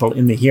judge people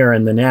in the here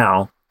and the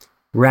now,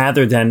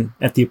 rather than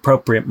at the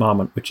appropriate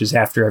moment, which is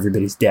after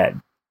everybody's dead.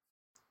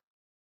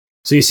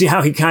 So you see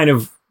how he kind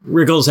of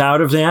wriggles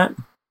out of that?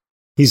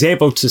 He's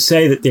able to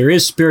say that there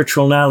is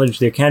spiritual knowledge,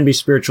 there can be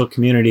spiritual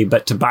community,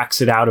 but to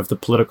box it out of the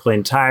political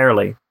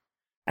entirely.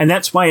 And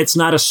that's why it's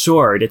not a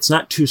sword. It's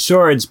not two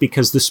swords,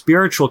 because the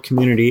spiritual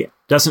community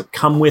doesn't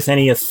come with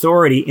any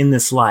authority in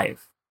this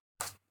life.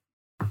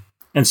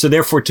 And so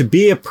therefore, to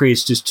be a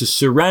priest is to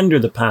surrender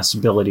the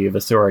possibility of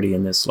authority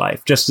in this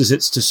life, just as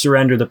it's to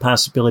surrender the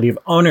possibility of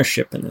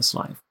ownership in this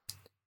life.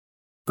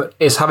 But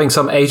is having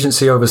some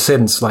agency over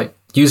sins, like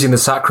using the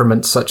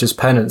sacraments such as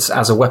penance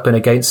as a weapon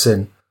against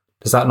sin,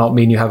 does that not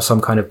mean you have some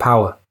kind of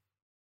power?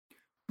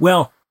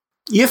 Well,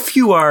 if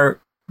you are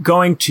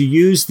going to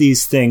use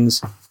these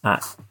things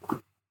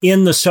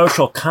in the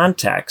social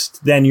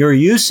context, then your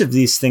use of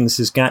these things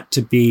has got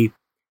to be,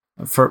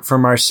 for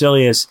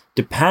Marsilius,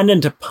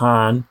 dependent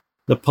upon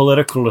the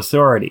political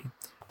authority.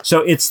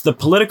 So it's the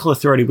political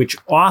authority which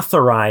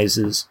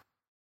authorizes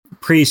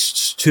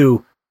priests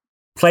to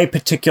play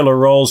particular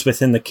roles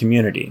within the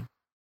community.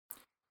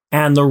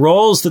 And the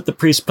roles that the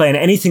priests play and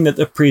anything that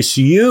the priests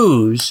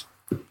use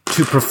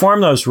to perform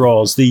those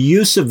roles, the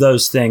use of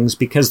those things,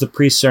 because the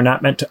priests are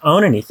not meant to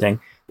own anything,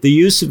 the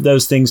use of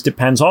those things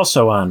depends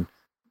also on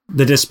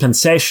the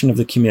dispensation of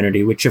the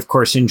community, which of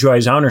course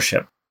enjoys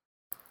ownership.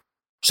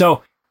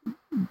 So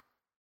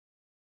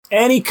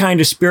any kind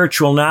of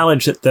spiritual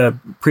knowledge that the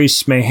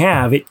priests may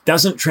have, it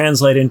doesn't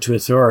translate into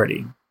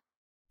authority.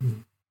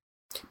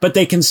 But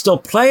they can still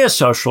play a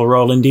social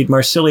role. Indeed,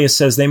 Marsilius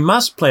says they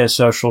must play a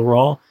social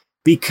role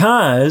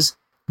because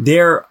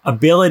their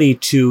ability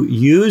to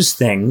use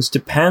things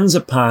depends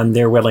upon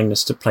their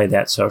willingness to play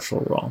that social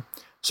role.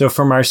 So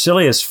for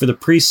Marsilius, for the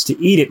priests to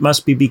eat, it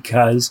must be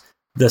because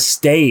the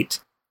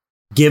state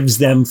gives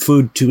them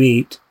food to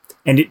eat.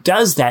 And it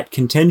does that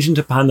contingent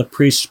upon the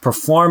priests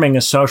performing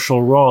a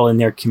social role in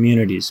their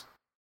communities.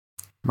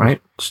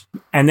 Right?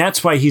 And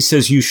that's why he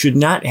says you should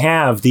not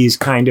have these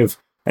kind of,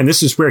 and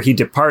this is where he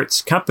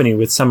departs company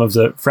with some of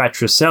the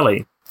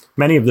Fratricelli.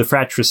 Many of the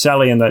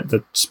Fratricelli and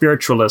the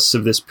spiritualists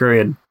of this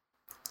period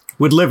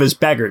would live as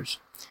beggars.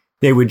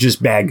 They would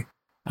just beg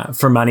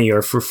for money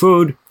or for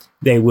food.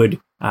 They would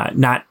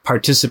not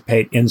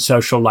participate in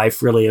social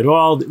life really at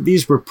all.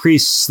 These were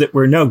priests that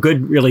were no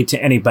good really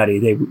to anybody.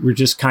 They were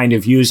just kind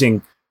of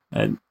using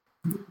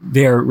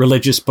their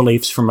religious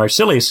beliefs from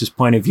Marsilius's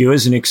point of view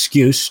as an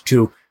excuse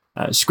to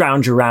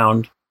scrounge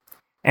around.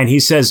 And he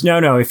says,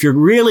 no, if you're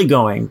really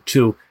going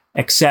to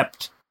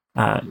accept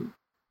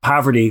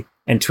poverty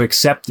and to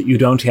accept that you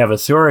don't have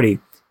authority,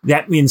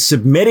 that means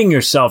submitting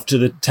yourself to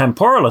the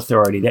temporal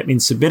authority. That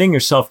means submitting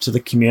yourself to the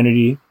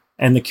community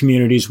and the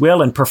community's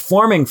will and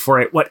performing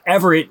for it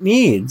whatever it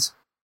needs.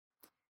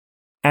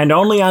 And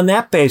only on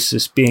that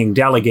basis being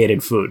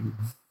delegated food.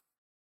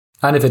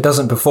 And if it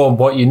doesn't perform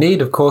what you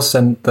need, of course,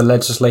 then the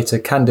legislator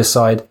can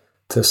decide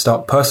to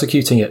start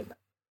persecuting it.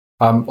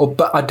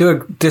 But I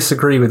do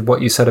disagree with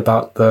what you said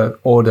about the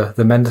order,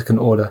 the mendicant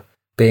order,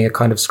 being a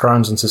kind of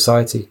scrounge in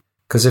society.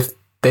 Because if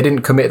they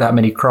didn't commit that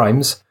many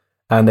crimes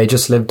and they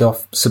just lived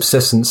off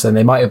subsistence, then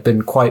they might have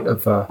been quite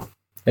of an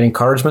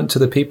encouragement to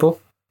the people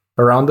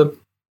around them.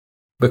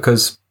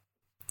 Because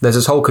there's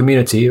this whole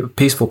community of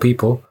peaceful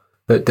people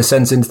that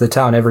descends into the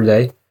town every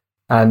day.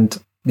 And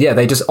yeah,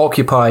 they just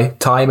occupy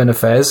time and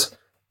affairs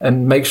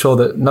and make sure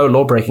that no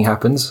law breaking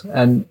happens.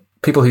 And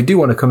people who do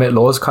want to commit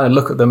laws kind of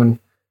look at them and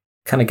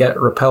kind of get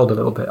repelled a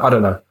little bit. I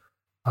don't know.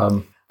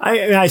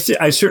 I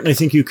certainly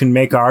think you can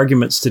make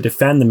arguments to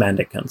defend the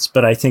mendicants,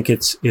 but I think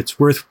it's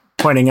worth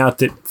pointing out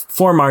that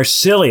for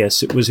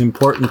Marsilius, it was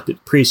important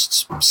that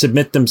priests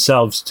submit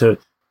themselves to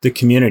the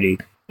community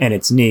and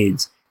its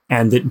needs,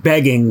 and that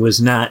begging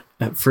was not,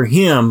 for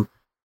him,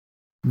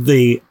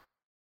 the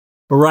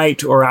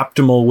right or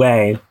optimal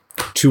way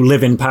to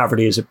live in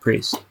poverty as a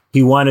priest.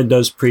 He wanted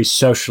those priests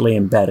socially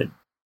embedded.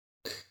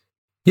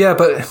 Yeah,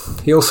 but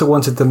he also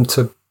wanted them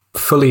to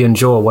fully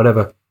endure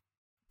whatever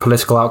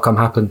political outcome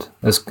happened,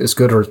 as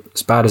good or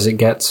as bad as it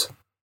gets.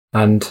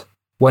 And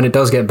when it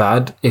does get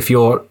bad, if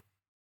you're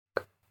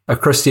a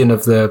Christian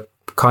of the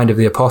kind of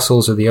the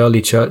apostles of the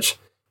early church,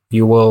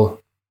 you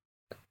will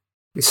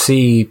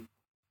see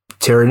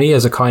tyranny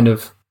as a kind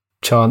of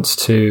chance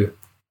to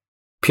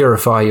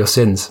purify your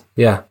sins.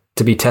 Yeah,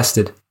 to be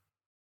tested.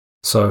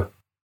 So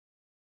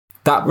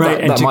that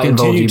and to might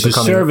continue to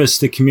becoming service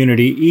the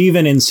community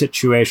even in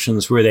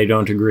situations where they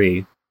don't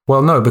agree.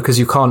 Well, no, because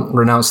you can't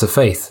renounce the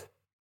faith.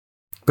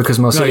 Because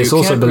Marsilius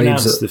also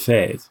believes that the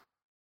faith.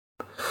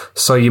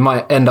 So you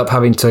might end up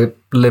having to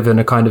live in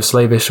a kind of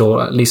slavish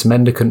or at least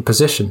mendicant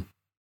position.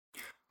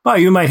 Well,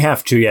 you might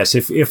have to, yes,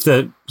 if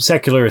the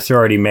secular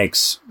authority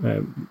makes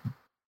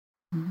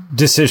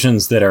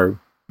decisions that are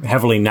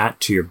heavily not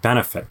to your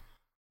benefit.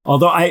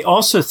 Although I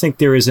also think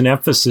there is an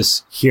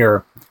emphasis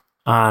here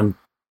on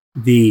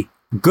the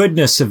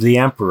goodness of the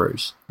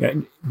emperors,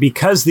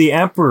 because the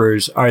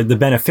emperors are the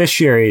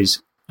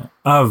beneficiaries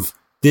of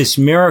this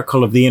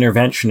miracle of the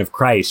intervention of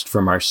Christ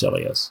for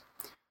Marsilius.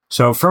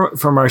 So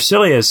for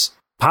Marsilius,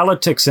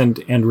 politics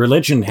and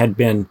religion had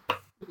been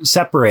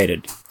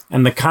separated,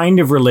 and the kind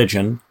of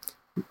religion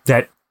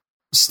that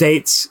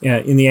states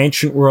in the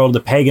ancient world, the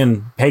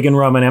pagan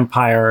Roman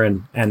Empire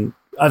and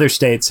other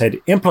states had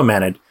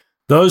implemented,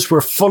 those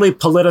were fully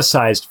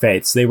politicized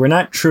faiths. They were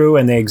not true,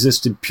 and they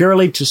existed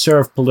purely to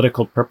serve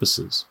political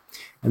purposes.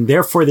 And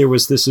therefore, there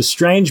was this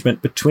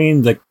estrangement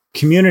between the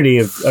community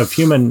of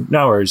human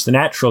knowers, the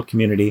natural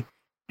community,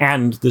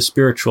 and the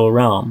spiritual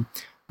realm.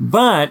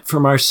 But for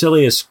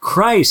Marsilius,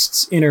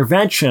 Christ's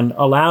intervention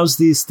allows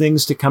these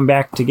things to come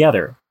back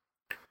together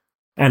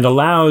and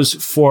allows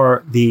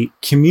for the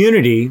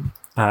community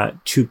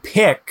to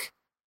pick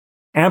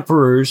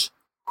emperors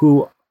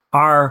who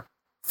are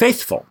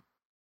faithful.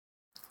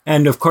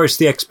 And of course,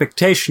 the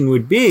expectation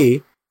would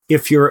be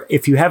if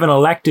you have an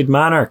elected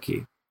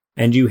monarchy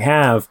and you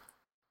have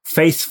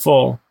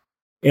faithful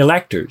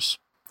electors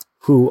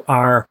who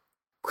are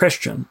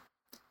Christian,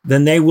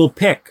 then they will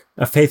pick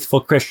a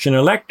faithful Christian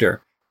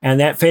elector. And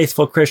that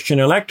faithful Christian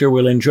elector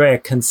will enjoy a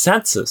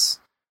consensus.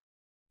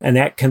 And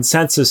that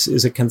consensus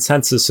is a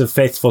consensus of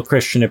faithful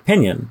Christian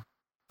opinion.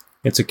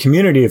 It's a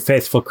community of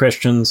faithful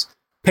Christians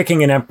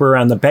picking an emperor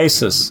on the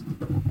basis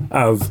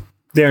of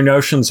their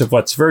notions of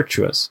what's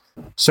virtuous.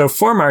 So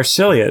for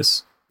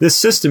Marsilius, this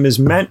system is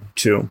meant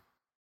to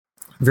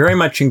very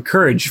much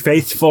encourage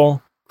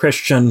faithful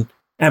Christian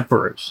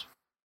emperors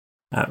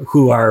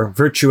who are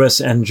virtuous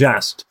and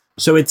just.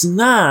 So it's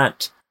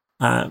not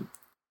a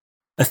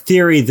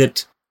theory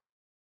that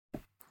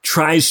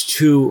tries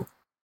to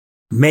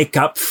make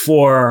up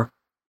for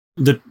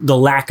the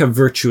lack of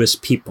virtuous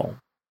people,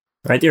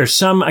 right? There are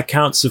some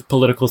accounts of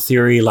political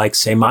theory, like,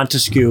 say,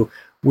 Montesquieu,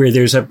 where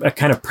there's a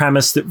kind of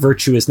premise that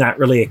virtue is not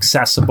really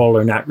accessible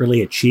or not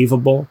really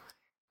achievable.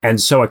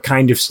 And so a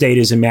kind of state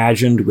is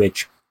imagined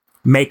which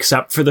makes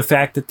up for the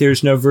fact that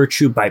there's no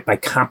virtue by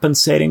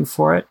compensating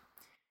for it.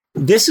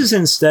 This is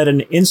instead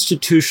an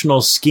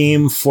institutional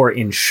scheme for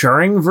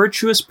ensuring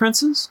virtuous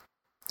princes.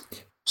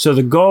 So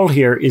the goal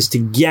here is to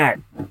get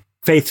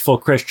faithful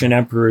Christian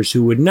emperors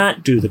who would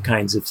not do the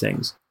kinds of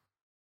things.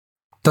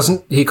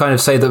 Doesn't he kind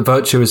of say that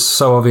virtue is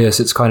so obvious,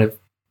 it's kind of,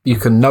 you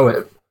can know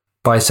it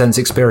by sense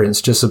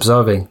experience, just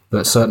observing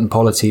that certain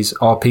polities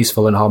are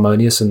peaceful and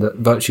harmonious, and that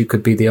virtue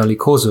could be the only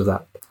cause of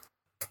that?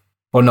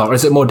 Or not? Or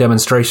is it more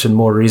demonstration,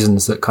 more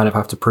reasons that kind of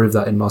have to prove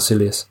that in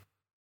Marsilius?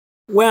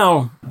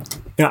 Well,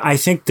 I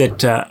think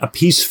that a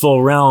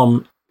peaceful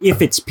realm,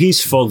 if it's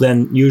peaceful,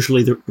 then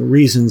usually the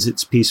reasons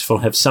it's peaceful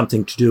have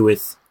something to do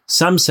with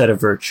some set of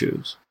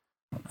virtues.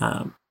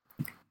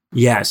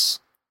 Yes,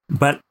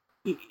 but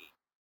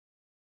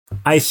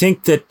I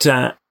think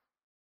that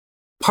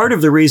part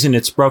of the reason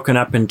it's broken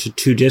up into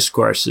two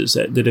discourses,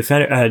 the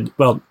defender,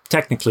 well,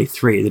 technically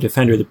three, the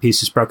defender of the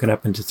peace is broken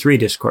up into three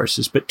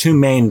discourses, but two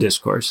main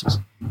discourses,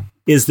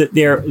 is that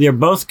they're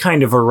both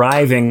kind of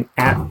arriving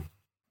at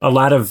a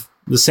lot of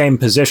the same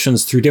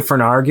positions through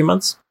different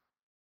arguments.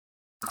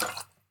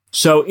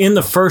 So in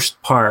the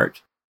first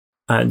part,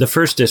 the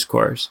first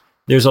discourse,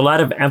 there's a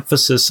lot of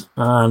emphasis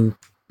on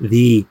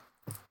the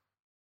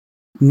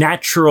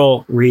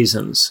natural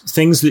reasons,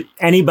 things that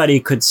anybody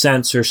could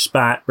sense or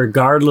spot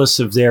regardless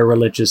of their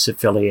religious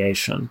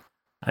affiliation,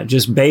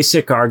 just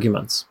basic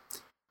arguments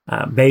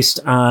based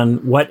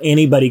on what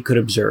anybody could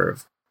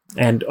observe,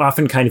 and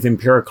often kind of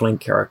empirical in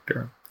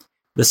character.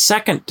 The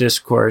second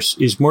discourse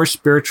is more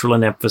spiritual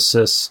in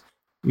emphasis.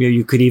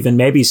 You could even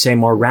maybe say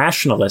more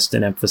rationalist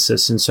in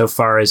emphasis,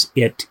 insofar as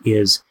it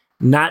is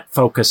not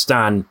focused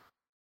on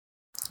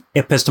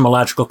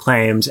epistemological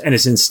claims and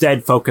is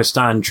instead focused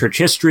on church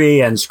history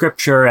and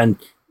scripture, and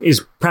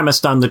is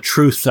premised on the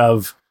truth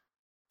of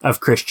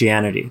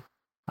Christianity,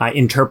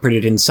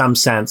 interpreted in some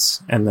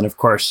sense. And then, of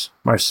course,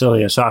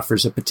 Marsilius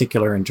offers a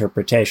particular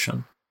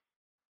interpretation.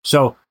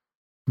 So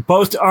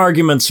both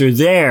arguments are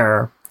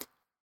there.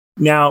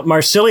 Now,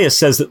 Marsilius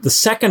says that the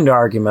second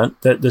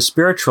argument, that the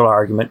spiritual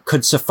argument,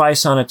 could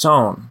suffice on its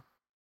own.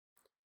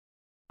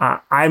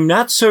 I'm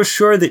not so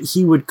sure that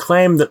he would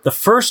claim that the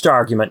first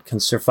argument can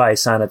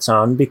suffice on its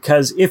own,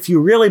 because if you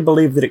really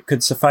believe that it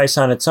could suffice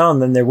on its own,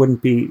 then there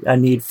wouldn't be a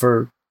need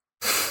for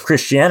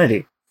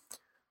Christianity.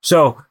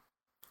 So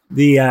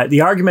the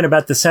argument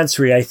about the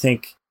sensory, I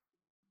think,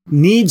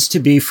 needs to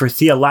be for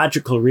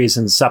theological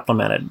reasons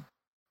supplemented.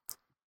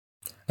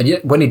 And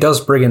yet, when he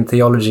does bring in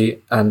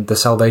theology and the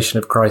salvation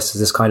of Christ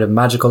as this kind of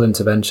magical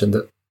intervention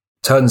that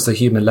turns the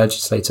human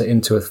legislator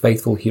into a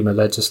faithful human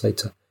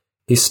legislator,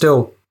 he's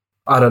still,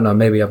 I don't know,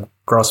 maybe I'm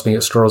grasping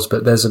at straws,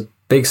 but there's a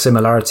big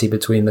similarity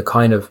between the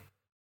kind of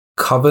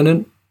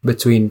covenant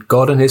between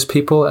God and his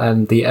people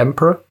and the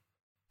emperor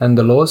and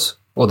the laws,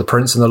 or the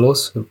prince and the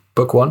laws of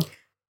Book 1.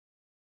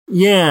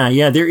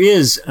 Yeah, there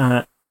is.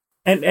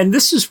 And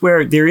this is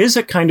where there is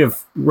a kind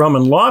of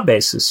Roman law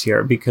basis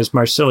here, because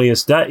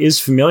Marsilius is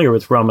familiar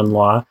with Roman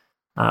law,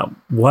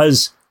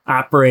 was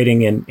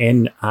operating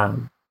in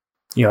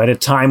at a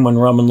time when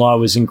Roman law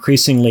was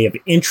increasingly of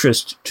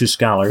interest to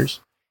scholars.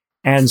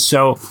 And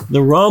so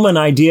the Roman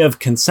idea of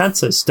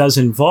consensus does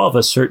involve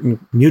a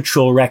certain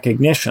mutual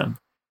recognition.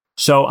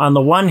 So on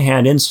the one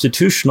hand,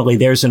 institutionally,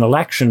 there's an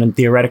election, and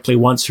theoretically,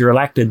 once you're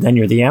elected, then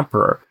you're the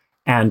emperor.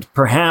 And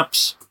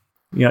perhaps,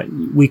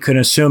 we could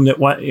assume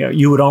that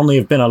you would only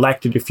have been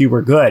elected if you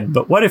were good.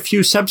 But what if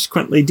you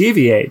subsequently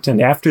deviate,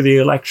 and after the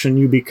election,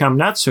 you become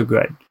not so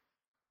good?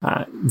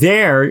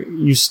 There,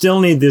 you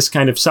still need this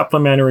kind of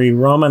supplementary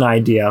Roman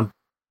idea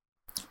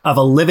of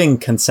a living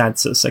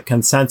consensus, a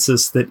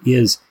consensus that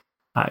is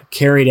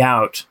carried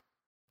out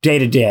day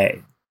to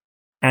day.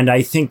 And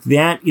I think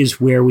that is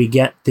where we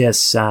get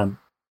this,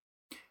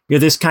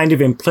 this kind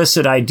of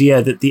implicit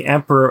idea that the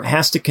emperor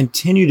has to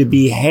continue to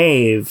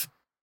behave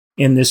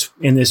in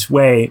this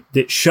way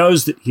that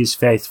shows that he's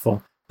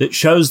faithful, that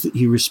shows that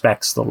he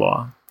respects the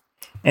law.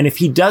 And if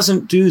he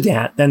doesn't do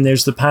that, then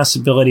there's the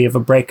possibility of a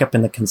breakup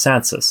in the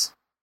consensus.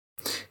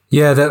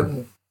 Yeah,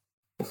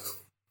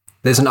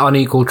 there's an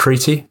unequal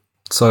treaty.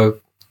 So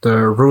the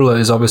ruler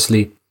is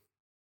obviously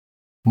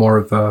more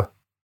of a,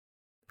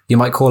 you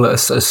might call it a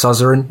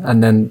suzerain,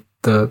 and then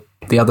the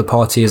other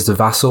party is the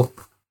vassal.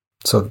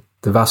 So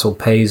the vassal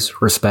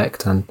pays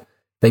respect, and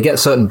they get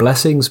certain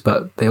blessings,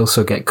 but they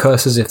also get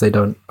curses if they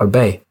don't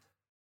obey.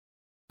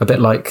 A bit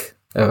like,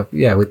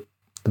 with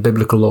the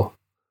biblical law.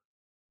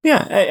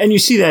 Yeah, and you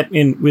see that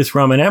with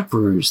Roman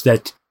emperors,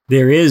 that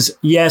there is,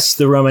 yes,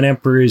 the Roman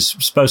emperor is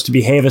supposed to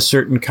behave a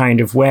certain kind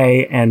of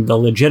way, and the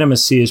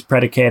legitimacy is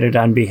predicated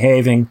on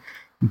behaving,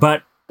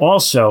 but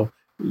also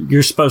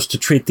you're supposed to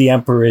treat the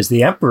emperor as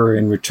the emperor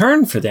in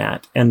return for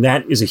that, and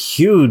that is a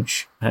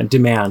huge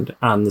demand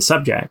on the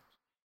subject.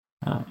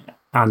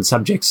 On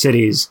subject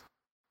cities,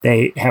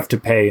 they have to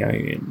pay,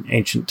 in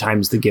ancient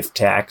times, the gift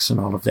tax and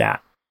all of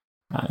that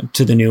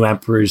to the new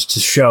emperors to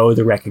show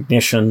the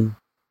recognition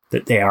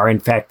that they are, in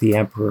fact, the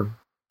emperor.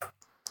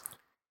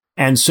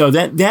 And so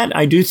that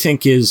I do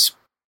think is,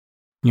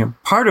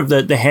 part of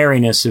the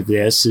hairiness of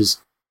this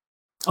is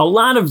a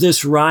lot of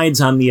this rides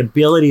on the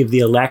ability of the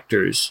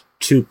electors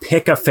to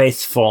pick a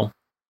faithful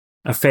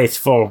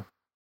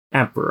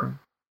emperor.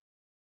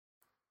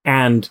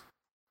 And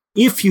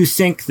if you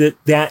think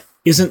that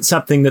isn't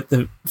something that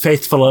the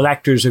faithful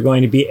electors are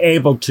going to be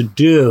able to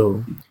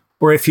do,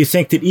 or if you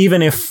think that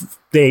even if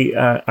they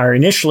are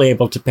initially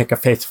able to pick a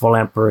faithful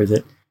emperor,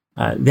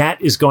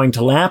 that is going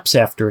to lapse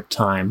after a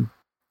time,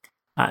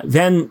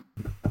 then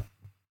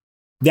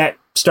that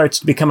starts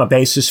to become a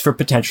basis for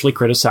potentially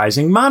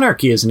criticizing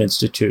monarchy as an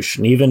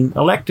institution, even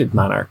elected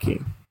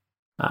monarchy.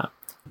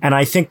 And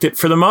I think that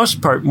for the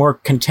most part, more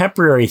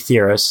contemporary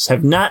theorists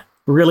have not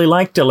really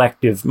liked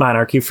elective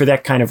monarchy for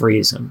that kind of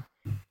reason.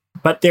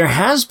 But there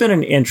has been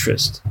an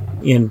interest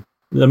in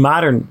the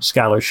modern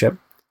scholarship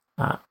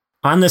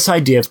on this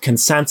idea of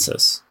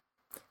consensus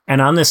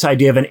and on this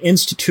idea of an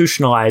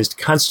institutionalized,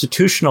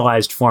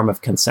 constitutionalized form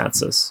of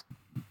consensus.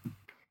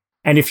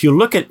 And if you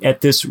look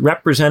at this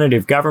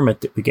representative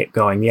government that we get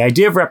going, the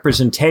idea of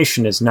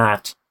representation is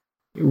not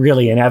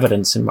really in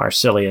evidence in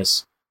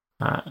Marsilius.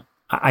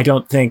 I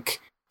don't think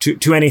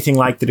to anything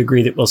like the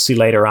degree that we'll see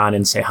later on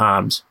in, say,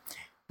 Hobbes.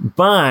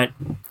 But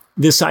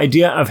this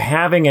idea of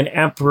having an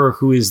emperor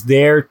who is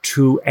there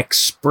to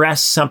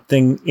express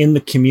something in the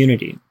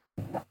community,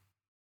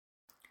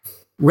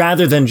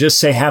 rather than just,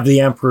 say, have the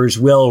emperor's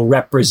will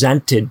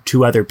represented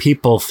to other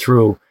people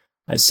through,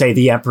 say,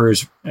 the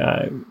emperor's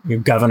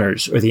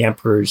governors or the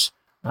emperor's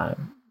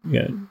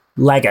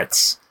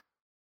legates,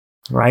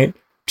 right?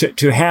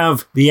 To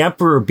have the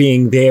emperor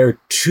being there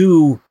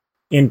to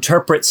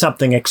interpret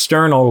something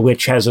external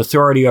which has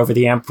authority over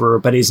the emperor,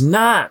 but is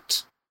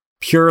not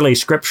purely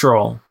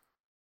scriptural,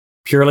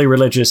 purely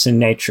religious in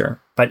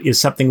nature, but is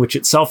something which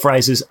itself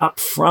rises up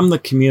from the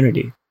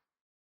community.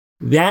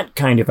 That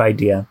kind of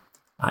idea,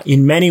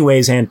 in many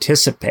ways,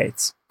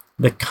 anticipates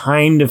the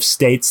kind of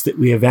states that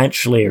we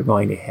eventually are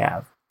going to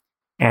have.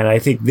 And I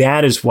think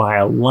that is why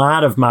a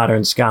lot of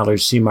modern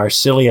scholars see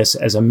Marsilius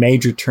as a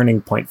major turning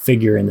point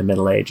figure in the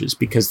Middle Ages,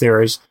 because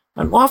there is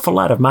an awful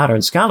lot of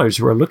modern scholars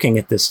who are looking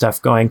at this stuff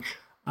going,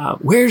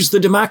 where's the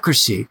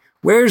democracy?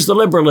 Where's the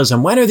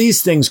liberalism? When are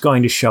these things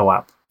going to show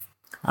up?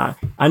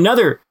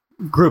 Another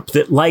group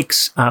that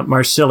likes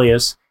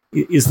Marsilius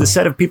is the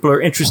set of people who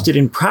are interested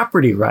in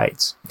property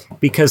rights,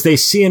 because they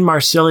see in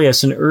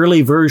Marsilius an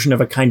early version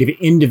of a kind of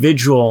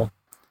individual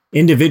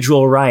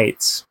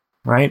rights,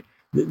 right?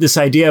 This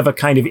idea of a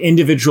kind of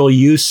individual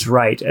use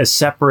right as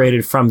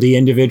separated from the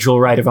individual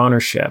right of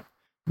ownership.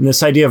 And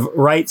this idea of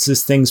rights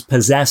as things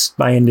possessed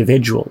by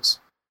individuals.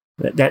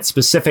 That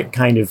specific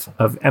kind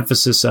of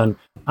emphasis on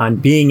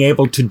being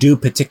able to do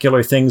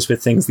particular things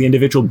with things, the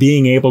individual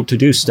being able to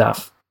do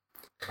stuff,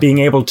 being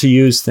able to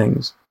use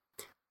things.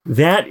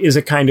 That is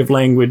a kind of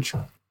language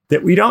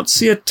that we don't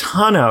see a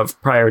ton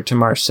of prior to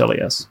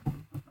Marsilius.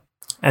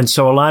 And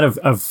so a lot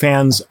of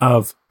fans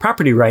of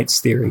property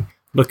rights theory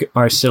look at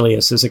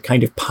Marsilius as a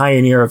kind of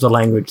pioneer of the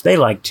language they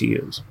like to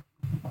use.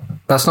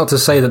 That's not to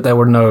say that there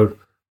were no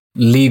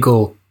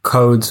legal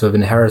codes of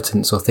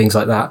inheritance or things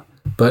like that,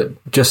 but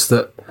just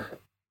that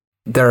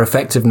their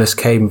effectiveness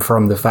came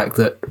from the fact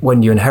that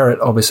when you inherit,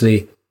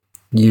 obviously,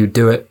 you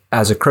do it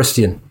as a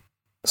Christian,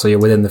 so you're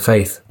within the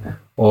faith,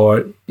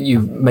 or you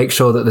make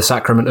sure that the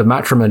sacrament of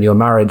matrimony or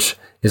marriage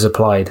is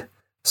applied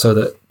so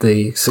that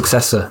the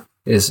successor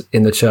is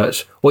in the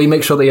church, or you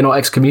make sure that you're not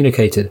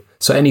excommunicated.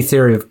 So any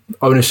theory of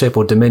ownership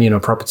or dominion or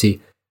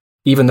property,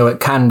 even though it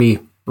can be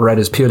read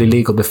as purely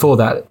legal before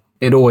that,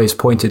 it always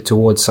pointed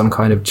towards some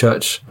kind of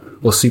church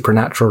or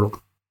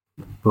supernatural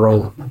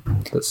role.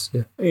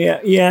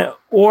 Yeah.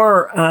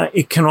 Or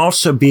it can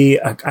also be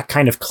a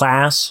kind of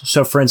class.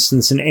 So, for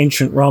instance, in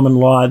ancient Roman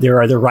law, there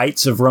are the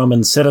rights of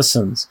Roman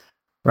citizens,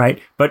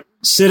 right? But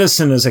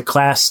citizen is a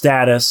class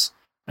status,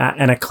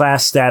 and a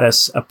class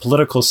status, a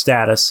political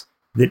status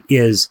that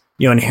is,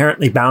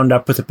 inherently bound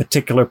up with a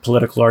particular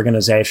political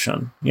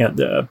organization.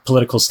 The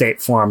political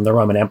state form, the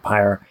Roman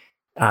Empire,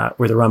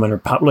 or the Roman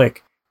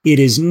Republic. It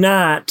is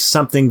not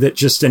something that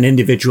just an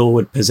individual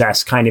would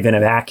possess kind of in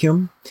a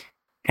vacuum.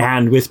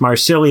 And with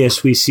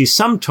Marsilius, we see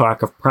some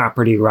talk of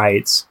property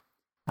rights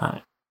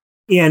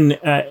in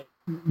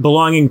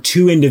belonging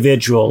to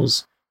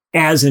individuals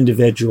as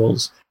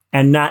individuals,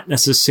 and not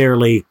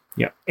necessarily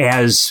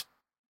as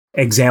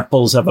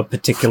examples of a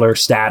particular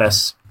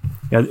status.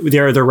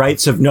 There are the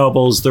rights of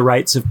nobles, the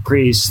rights of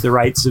priests, the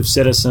rights of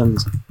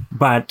citizens,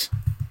 but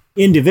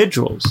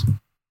individuals.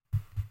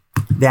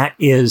 That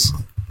is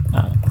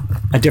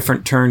a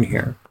different turn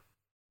here.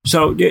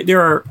 So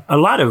there are a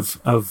lot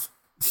of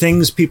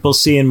things people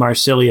see in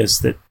Marsilius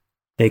that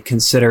they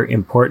consider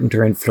important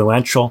or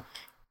influential.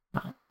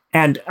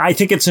 And I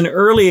think it's an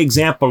early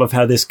example of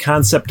how this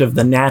concept of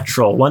the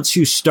natural, once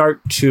you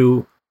start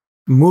to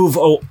move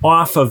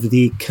off of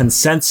the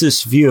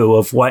consensus view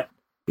of what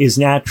is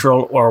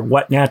natural or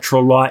what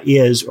natural law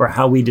is or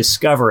how we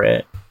discover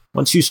it,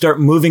 once you start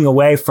moving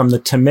away from the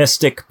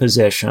Thomistic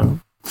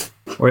position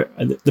or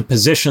the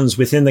positions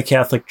within the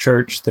Catholic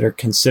Church that are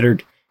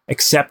considered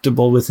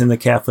acceptable within the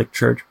Catholic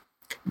Church,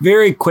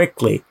 very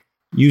quickly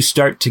you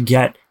start to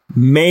get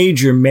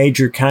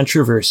major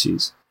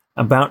controversies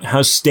about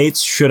how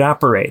states should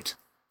operate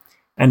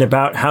and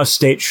about how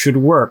states should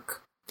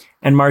work.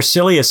 And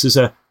Marsilius is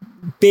a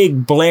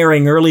big,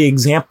 blaring early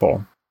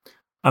example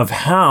of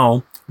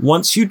how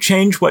once you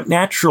change what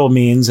natural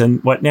means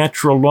and what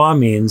natural law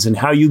means and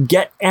how you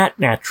get at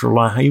natural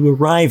law, how you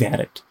arrive at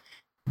it,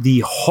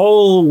 the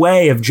whole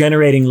way of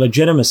generating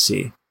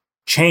legitimacy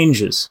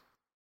changes.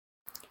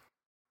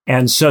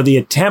 And so the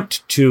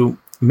attempt to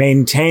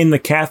maintain the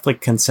Catholic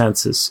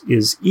consensus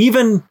is,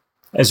 even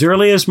as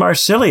early as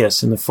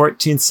Marsilius in the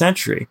 14th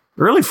century,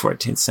 early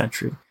 14th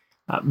century,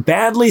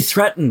 badly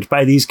threatened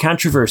by these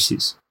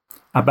controversies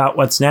about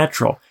what's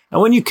natural.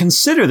 And when you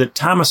consider that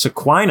Thomas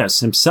Aquinas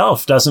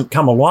himself doesn't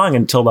come along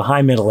until the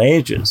High Middle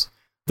Ages,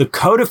 the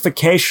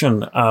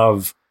codification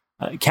of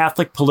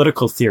Catholic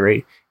political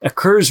theory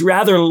occurs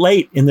rather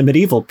late in the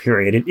medieval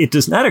period. It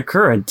does not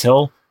occur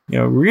until,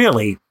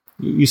 really,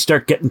 you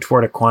start getting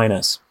toward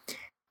Aquinas.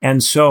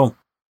 And so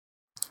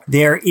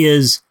there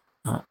is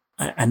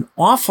an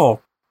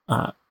awful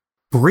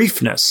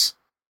briefness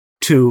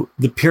to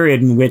the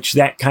period in which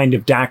that kind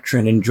of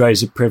doctrine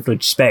enjoys a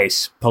privileged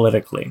space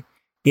politically.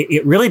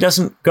 It really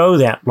doesn't go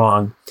that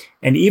long.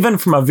 And even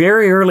from a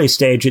very early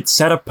stage, it's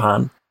set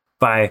upon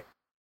by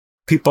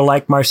people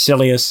like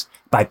Marsilius,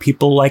 by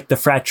people like the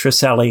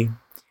Fratricelli.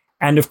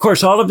 And of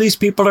course, all of these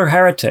people are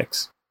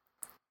heretics.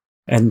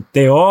 And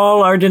they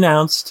all are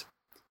denounced.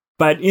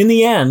 But in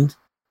the end,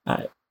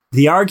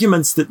 the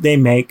arguments that they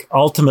make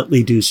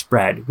ultimately do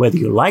spread. Whether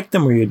you like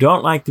them or you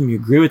don't like them, you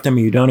agree with them or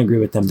you don't agree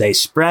with them, they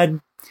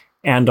spread.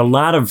 And a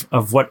lot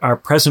of what our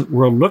present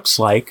world looks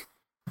like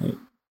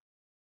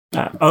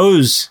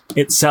owes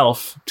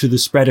itself to the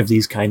spread of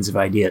these kinds of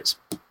ideas.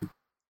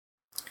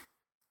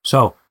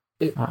 So,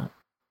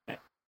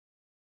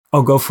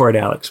 go for it,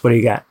 Alex. What do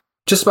you got?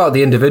 Just about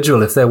the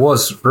individual, if there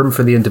was room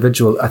for the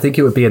individual, I think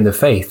it would be in the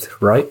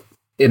faith, right?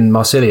 In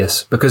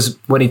Marsilius, because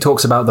when he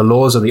talks about the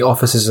laws or the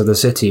offices of the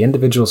city,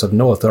 individuals have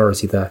no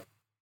authority there.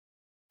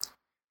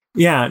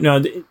 Yeah,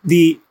 no,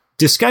 the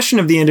discussion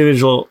of the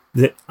individual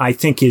that I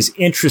think is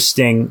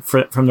interesting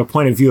from the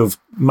point of view of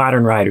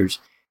modern writers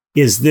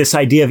is this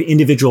idea of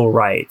individual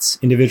rights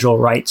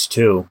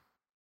too.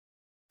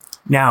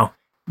 Now,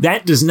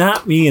 that does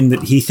not mean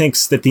that he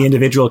thinks that the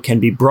individual can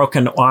be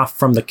broken off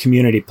from the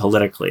community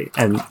politically.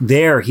 And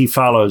there he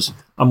follows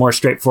a more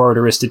straightforward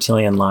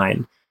Aristotelian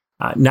line.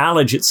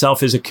 Knowledge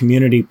itself is a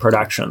community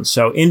production.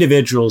 So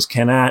individuals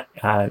cannot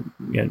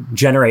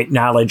generate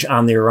knowledge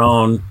on their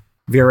own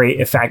very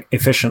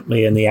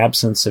efficiently in the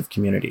absence of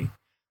community.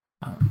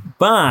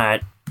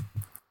 But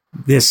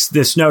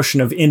this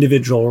notion of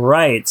individual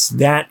rights,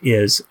 that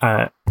is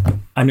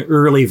an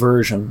early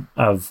version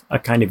of a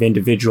kind of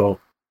individualism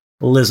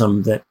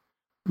that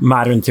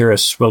modern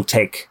theorists will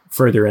take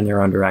further in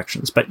their own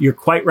directions. But you're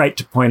quite right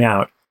to point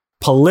out,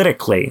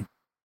 politically,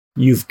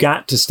 you've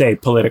got to stay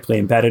politically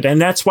embedded.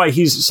 And that's why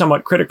he's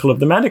somewhat critical of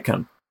the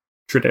Mendicant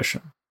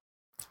tradition,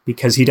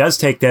 because he does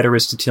take that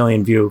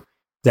Aristotelian view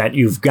that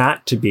you've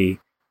got to be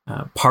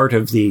part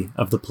of the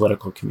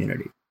political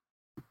community.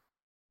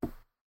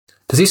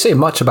 Does he say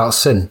much about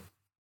sin?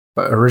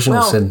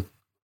 Original sin?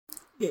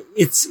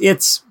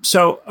 It's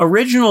so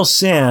original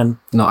sin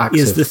Not active.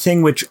 is the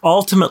thing which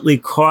ultimately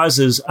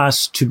causes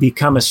us to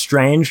become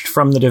estranged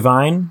from the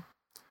divine.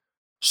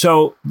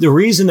 So the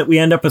reason that we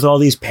end up with all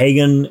these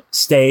pagan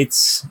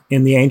states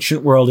in the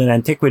ancient world in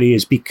antiquity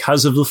is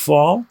because of the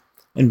fall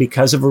and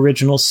because of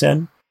original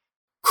sin.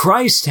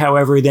 Christ,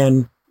 however,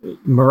 then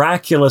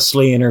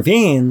miraculously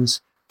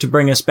intervenes to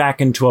bring us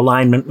back into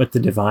alignment with the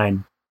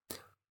divine.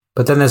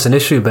 But then there's an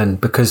issue, Ben,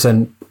 because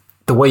then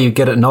the way you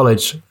get at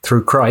knowledge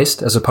through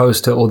Christ, as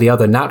opposed to all the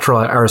other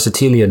natural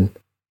Aristotelian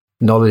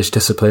knowledge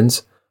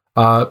disciplines,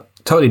 are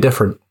totally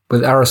different.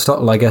 With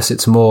Aristotle, I guess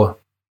it's more,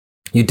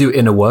 you do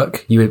inner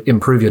work, you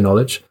improve your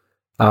knowledge,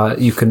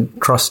 you can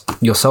trust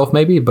yourself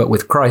maybe, but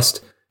with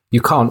Christ,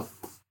 you can't.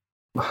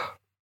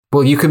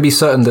 Well, you can be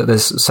certain that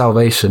there's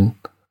salvation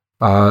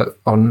not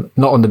on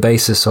the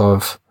basis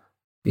of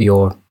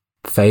your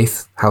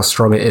faith, how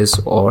strong it is,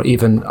 or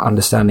even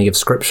understanding of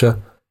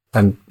Scripture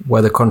and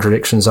where the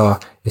contradictions are.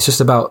 It's just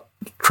about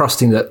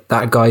trusting that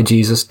that guy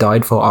Jesus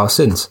died for our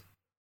sins.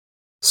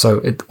 So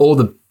all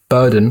the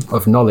burden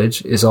of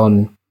knowledge is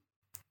on,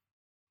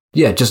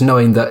 just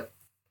knowing that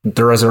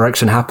the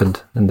resurrection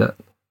happened and that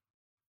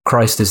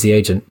Christ is the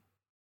agent.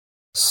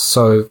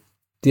 So,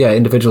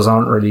 individuals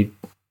aren't really,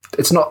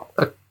 it's not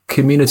a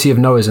community of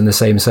knowers in the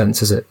same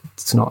sense, is it?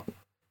 It's not,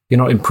 you're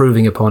not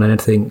improving upon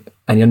anything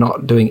and you're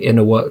not doing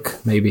inner work,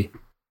 maybe.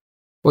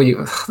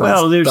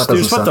 Well,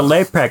 there's what the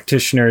lay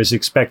practitioner is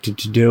expected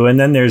to do, and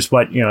then there's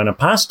what an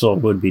apostle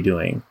would be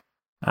doing.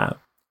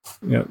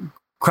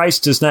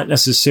 Christ does not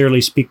necessarily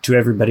speak to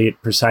everybody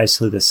at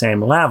precisely the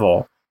same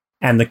level,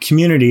 and the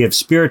community of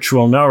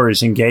spiritual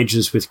knowers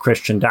engages with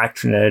Christian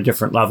doctrine at a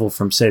different level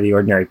from, say, the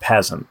ordinary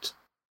peasant.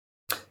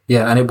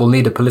 Yeah, and it will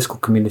need a political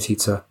community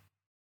to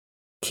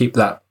keep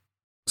that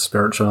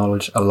spiritual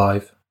knowledge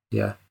alive.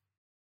 Yeah.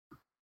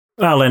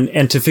 Well,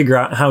 and to figure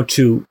out how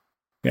to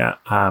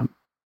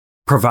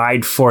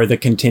provide for the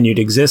continued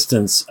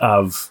existence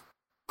of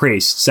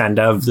priests and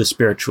of the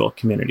spiritual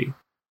community.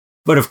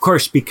 But of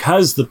course,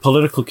 because the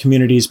political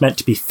community is meant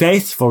to be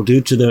faithful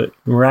due to the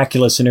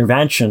miraculous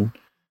intervention,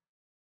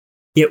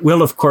 it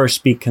will, of course,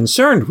 be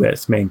concerned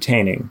with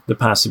maintaining the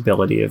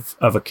possibility of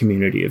a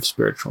community of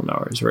spiritual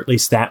knowers, or at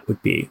least that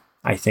would be,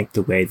 I think,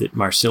 the way that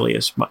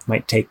Marsilius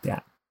might take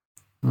that.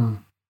 Mm.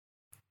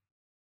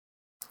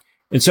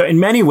 And so in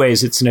many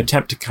ways, it's an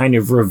attempt to kind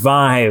of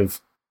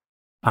revive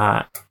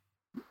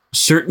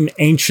certain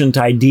ancient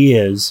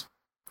ideas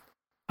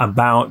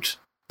about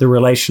the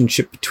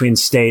relationship between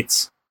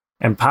states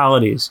and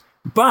polities,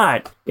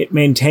 but it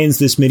maintains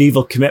this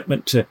medieval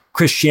commitment to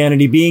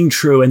Christianity being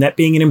true and that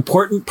being an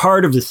important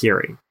part of the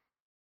theory.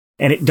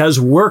 And it does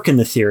work in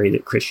the theory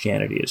that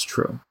Christianity is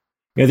true.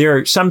 There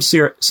are some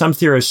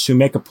theorists who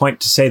make a point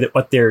to say that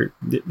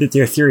that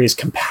their theory is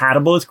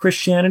compatible with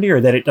Christianity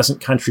or that it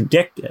doesn't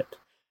contradict it.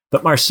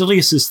 But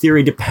Marsilius's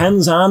theory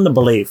depends on the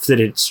belief that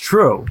it's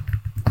true.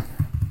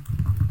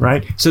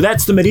 Right? So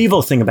that's the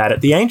medieval thing about it.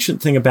 The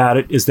ancient thing about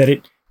it is that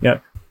it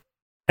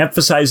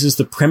emphasizes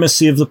the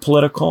primacy of the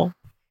political,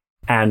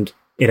 and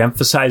it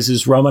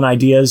emphasizes Roman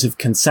ideas of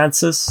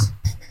consensus,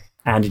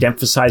 and it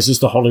emphasizes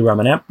the Holy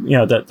Roman,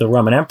 the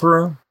Roman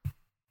Emperor.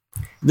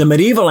 The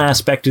medieval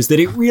aspect is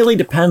that it really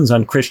depends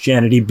on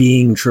Christianity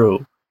being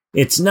true.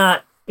 It's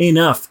not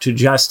enough to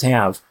just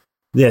have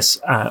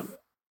this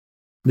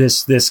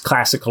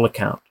classical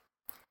account.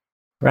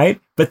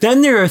 Right? But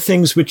then there are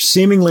things which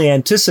seemingly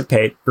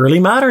anticipate early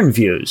modern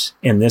views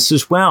in this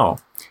as well.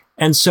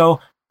 And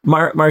so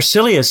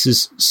Marsilius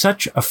is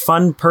such a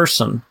fun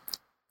person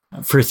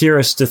for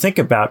theorists to think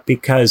about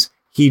because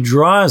he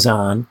draws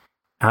on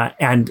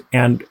and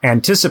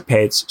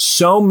anticipates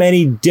so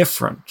many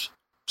different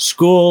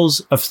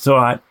schools of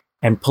thought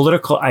and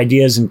political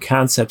ideas and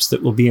concepts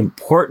that will be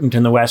important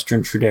in the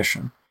Western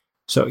tradition.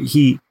 So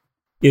he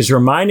is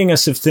reminding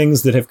us of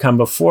things that have come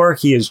before.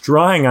 He is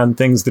drawing on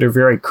things that are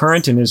very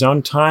current in his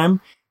own time.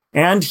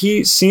 And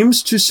he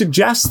seems to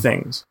suggest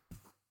things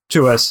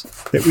to us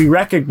that we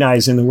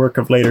recognize in the work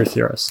of later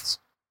theorists.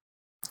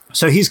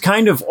 So he's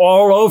kind of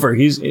all over.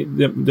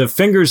 The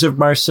fingers of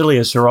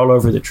Marsilius are all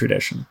over the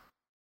tradition.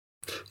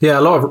 Yeah,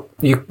 a lot of,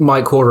 you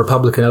might call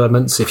Republican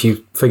elements if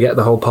you forget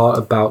the whole part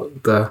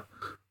about the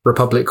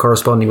Republic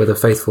corresponding with a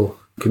faithful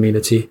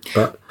community.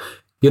 But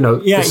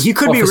he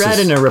could be read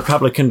in a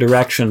Republican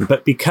direction,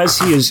 but because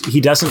he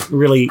doesn't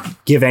really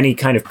give any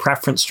kind of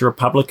preference to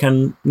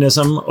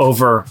republicanism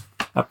over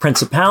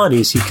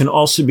principalities, he can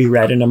also be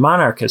read in a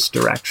monarchist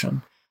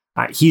direction.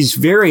 He's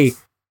very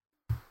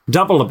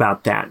double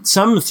about that.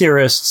 Some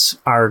theorists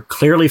are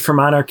clearly for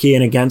monarchy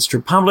and against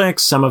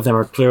republics. Some of them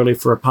are clearly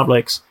for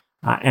republics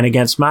and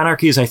against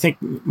monarchies. I think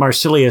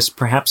Marsilius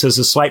perhaps has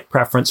a slight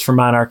preference for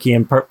monarchy,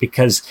 in part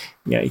because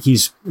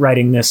he's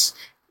writing this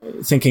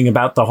thinking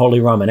about the Holy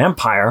Roman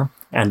Empire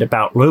and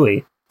about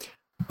Louis.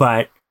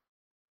 But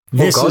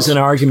this is an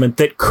argument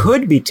that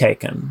could be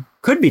taken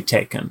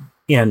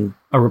in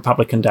a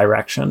Republican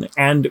direction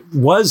and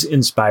was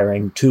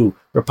inspiring to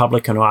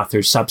Republican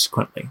authors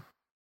subsequently.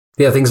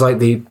 Yeah, things like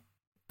the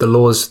the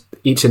laws,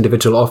 each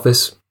individual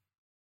office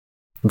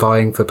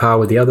vying for power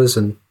with the others,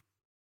 and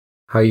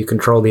how you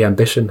control the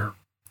ambition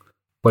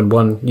when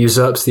one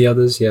usurps the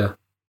others. Yeah.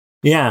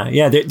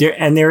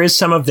 And there is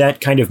some of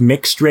that kind of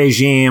mixed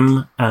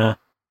regime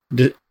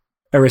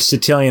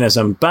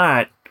Aristotelianism,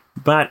 but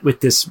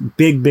with this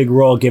big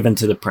role given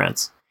to the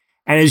prince.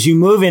 And as you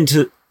move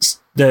into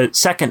the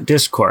second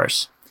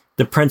discourse,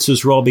 the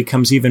prince's role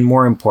becomes even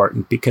more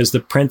important, because the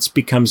prince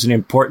becomes an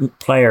important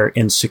player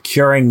in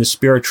securing the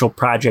spiritual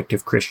project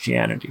of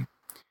Christianity.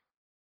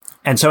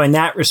 And so in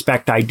that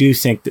respect, I do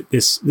think that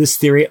this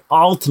theory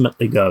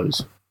ultimately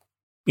goes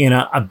in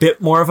a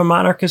bit more of a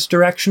monarchist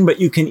direction, but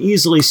you can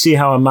easily see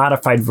how a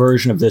modified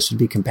version of this would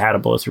be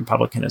compatible with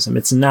republicanism.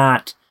 It's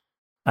not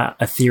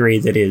a theory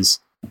that is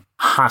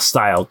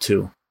hostile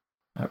to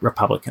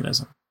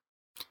republicanism.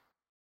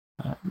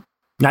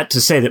 Not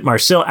to say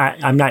that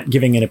I'm not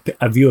giving it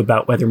a view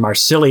about whether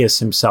Marsilius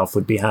himself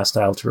would be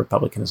hostile to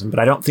republicanism, but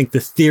I don't think the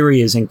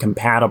theory is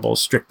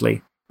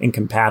strictly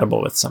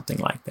incompatible with something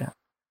like that.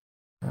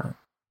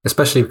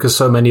 Especially because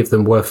so many of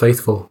them were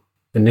faithful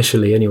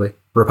initially anyway,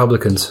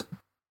 Republicans.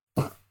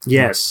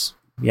 Yes.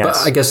 But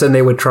I guess then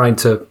they were trying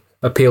to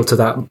appeal to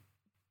that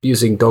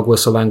using dog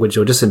whistle language,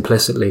 or just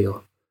implicitly,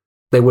 or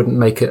they wouldn't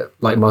make it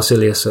like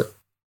Marsilius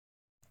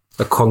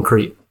a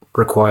concrete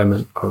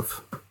requirement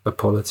of a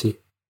polity.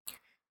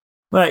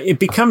 Well, it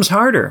becomes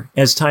harder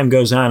as time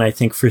goes on, I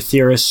think, for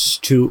theorists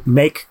to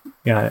make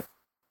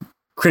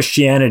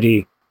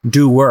Christianity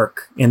do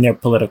work in their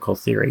political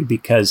theory,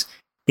 because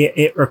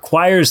it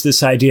requires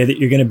this idea that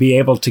you're going to be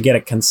able to get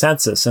a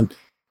consensus. And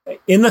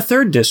in the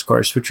third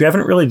discourse, which we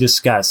haven't really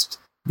discussed,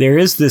 there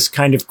is this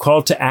kind of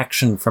call to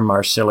action from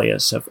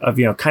Marsilius of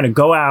kind of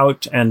go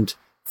out and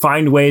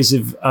find ways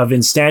of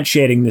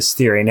instantiating this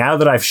theory. Now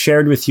that I've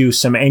shared with you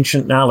some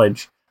ancient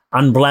knowledge,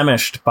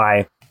 unblemished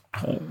by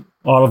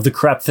all of the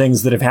corrupt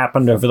things that have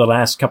happened over the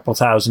last couple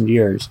thousand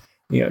years,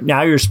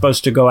 now you're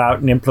supposed to go out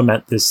and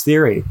implement this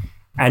theory.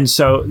 And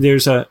so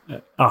there's a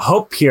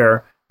hope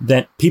here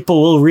that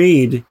people will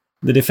read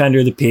The Defender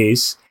of the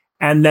Peace,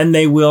 and then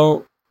they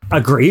will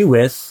agree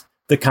with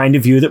the kind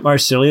of view that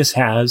Marsilius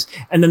has,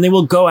 and then they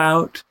will go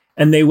out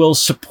and they will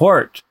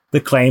support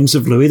the claims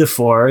of Louis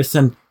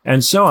IV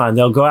and so on.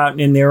 They'll go out and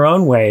in their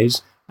own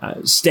ways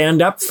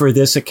stand up for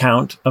this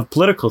account of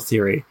political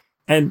theory.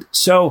 And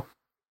so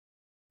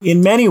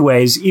in many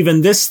ways,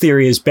 even this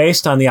theory is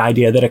based on the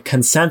idea that a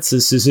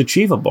consensus is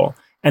achievable,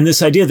 and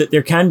this idea that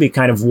there can be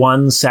kind of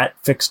one set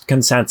fixed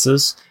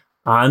consensus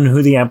on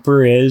who the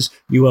emperor is.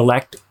 You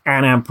elect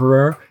an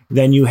emperor,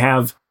 then you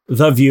have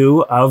the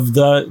view of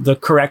the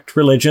correct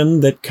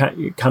religion that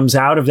comes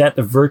out of that,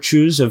 the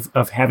virtues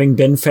of having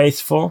been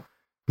faithful,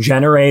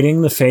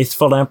 generating the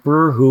faithful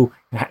emperor who,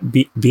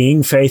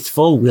 being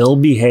faithful, will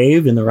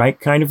behave in the right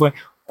kind of way.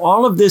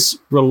 All of this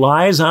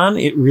relies on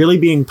it really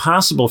being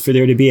possible for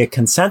there to be a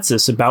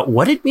consensus about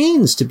what it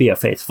means to be a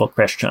faithful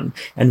Christian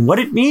and what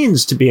it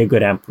means to be a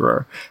good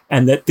emperor,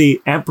 and that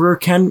the emperor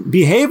can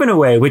behave in a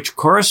way which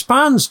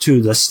corresponds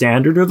to the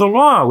standard or the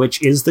law, which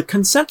is the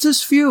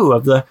consensus view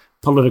of the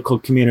political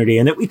community,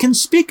 and that we can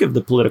speak of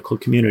the political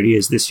community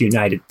as this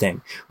united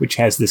thing, which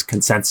has this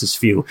consensus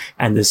view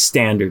and this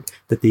standard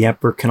that the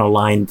emperor can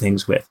align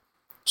things with.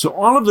 So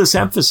all of this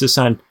emphasis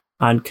on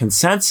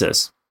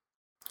consensus,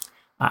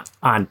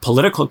 on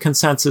political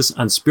consensus,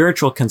 on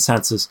spiritual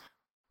consensus,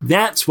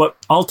 that's what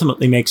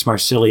ultimately makes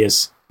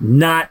Marsilius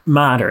not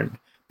modern,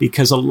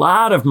 because a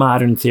lot of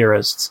modern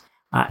theorists,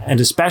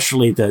 and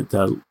especially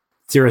the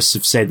theorists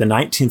of, say, the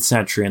 19th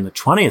century and the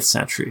 20th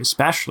century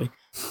especially,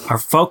 are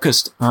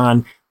focused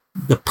on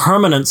the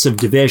permanence of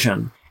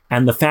division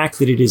and the fact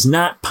that it is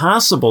not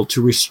possible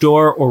to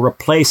restore or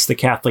replace the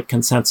Catholic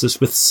consensus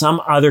with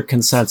some other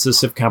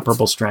consensus of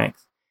comparable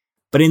strength.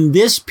 But in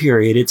this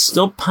period, it's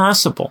still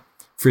possible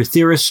for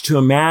theorists to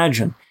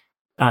imagine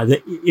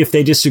that if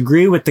they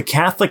disagree with the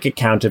Catholic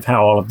account of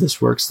how all of this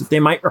works, that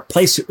they might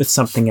replace it with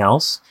something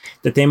else,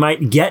 that they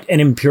might get an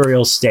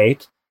imperial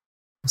state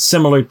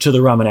similar to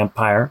the Roman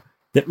Empire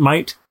that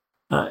might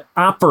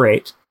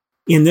operate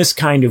in this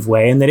kind of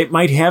way, and that it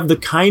might have the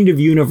kind of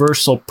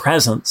universal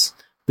presence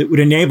that would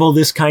enable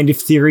this kind of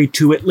theory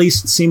to at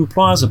least seem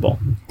plausible.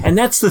 And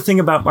that's the thing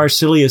about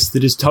Marsilius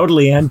that is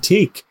totally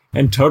antique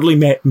and totally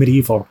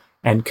medieval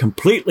and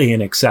completely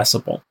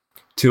inaccessible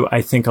to,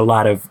 I think, a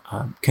lot of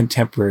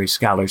contemporary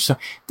scholars. So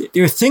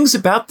there are things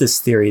about this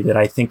theory that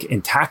I think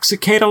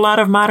intoxicate a lot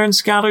of modern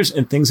scholars,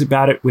 and things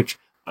about it which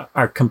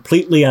are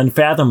completely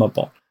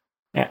unfathomable.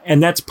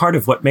 And that's part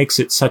of what makes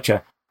it such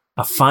a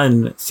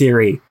fun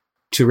theory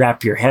to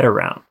wrap your head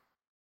around.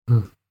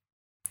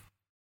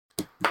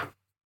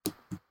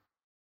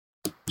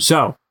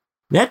 So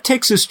that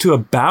takes us to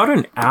about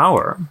an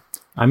hour.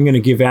 I'm going to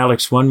give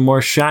Alex one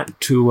more shot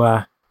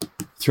to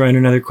throw in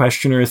another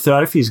question or a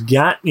thought if he's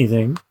got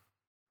anything.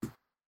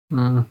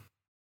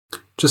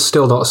 Just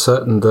still not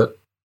certain that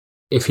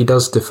if he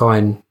does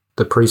define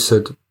the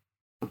priesthood,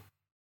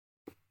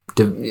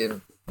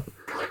 that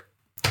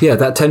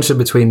tension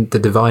between the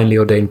divinely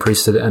ordained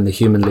priesthood and the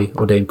humanly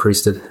ordained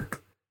priesthood,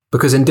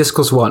 Because in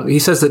Discourse 1, he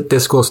says that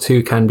Discourse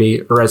 2 can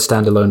be read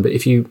standalone, but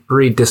if you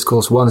read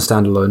Discourse 1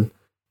 standalone,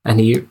 and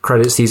he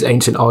credits these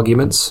ancient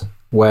arguments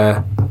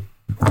where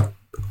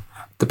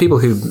the people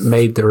who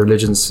made the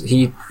religions,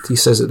 he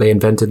says that they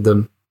invented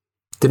them,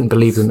 didn't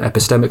believe them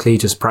epistemically,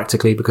 just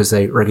practically because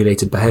they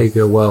regulated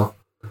behavior well.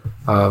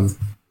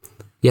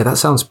 Yeah, that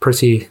sounds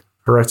pretty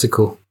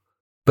heretical.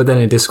 But then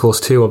in Discourse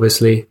 2,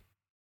 obviously,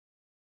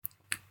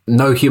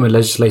 no human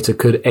legislator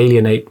could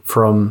alienate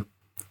from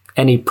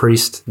any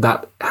priest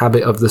that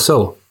habit of the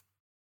soul.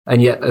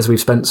 And yet, as we've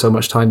spent so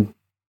much time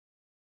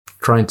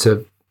trying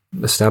to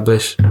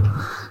establish,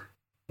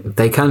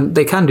 they can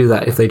do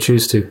that if they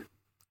choose to.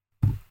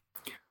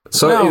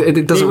 So well,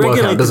 it doesn't work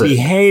out, does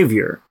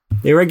it?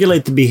 They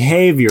regulate the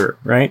behavior,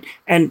 right?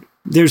 And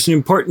there's an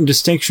important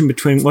distinction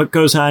between what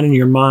goes on in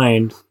your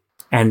mind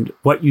and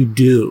what you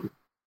do.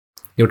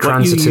 Your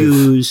transitive. What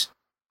you use,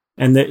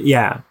 and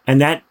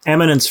that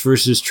eminence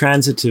versus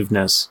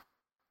transitiveness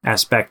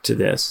aspect to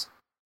this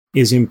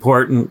is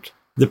important.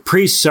 The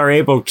priests are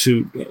able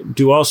to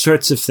do all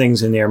sorts of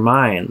things in their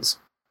minds,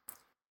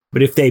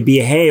 but if they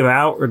behave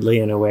outwardly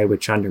in a way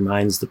which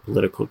undermines the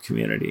political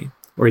community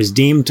or is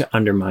deemed to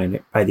undermine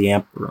it by the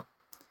emperor,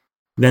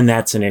 then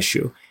that's an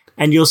issue.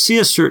 And you'll see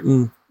a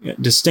certain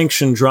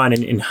distinction drawn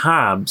in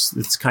Hobbes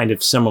that's kind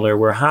of similar,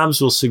 where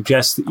Hobbes will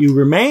suggest that you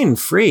remain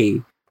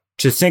free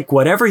to think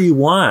whatever you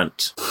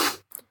want,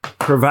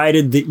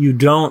 provided that you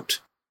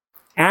don't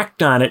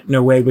act on it in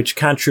a way which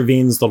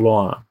contravenes the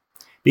law.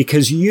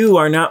 Because you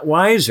are not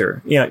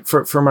wiser.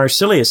 For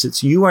Marsilius,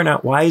 it's you are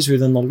not wiser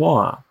than the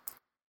law.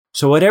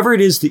 So whatever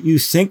it is that you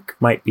think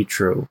might be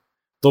true,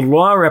 the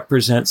law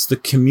represents the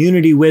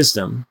community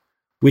wisdom,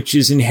 which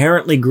is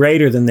inherently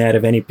greater than that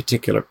of any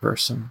particular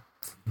person.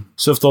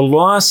 So if the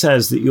law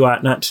says that you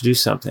ought not to do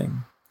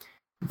something,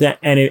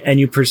 and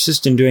you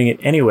persist in doing it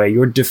anyway,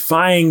 you're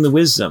defying the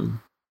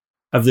wisdom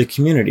of the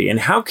community. And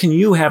how can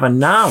you have a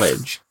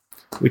knowledge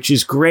which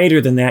is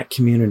greater than that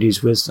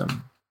community's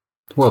wisdom?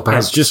 Well,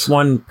 perhaps as just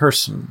one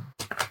person.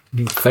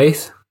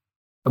 Faith?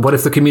 What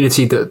if the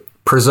community that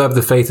preserved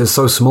the faith is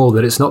so small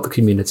that it's not the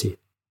community?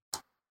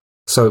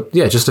 So,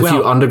 yeah, just a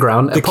few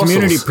underground apostles. The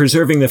community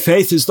preserving the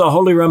faith is the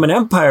Holy Roman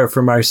Empire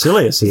for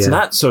Marsilius. It's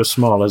not so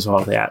small as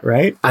all that,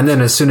 right? And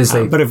then as soon as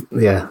they...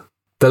 the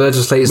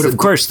legislators... But of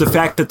course, the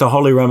fact that the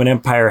Holy Roman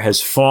Empire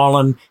has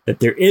fallen, that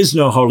there is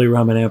no Holy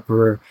Roman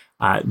Emperor,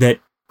 that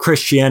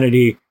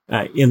Christianity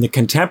in the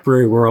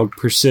contemporary world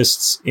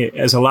persists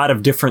as a lot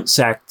of different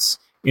sects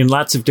in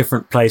lots of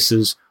different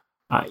places.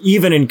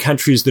 Even in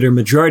countries that are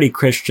majority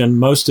Christian,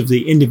 most of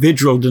the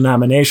individual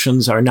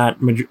denominations are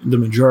not the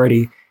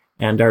majority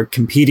and are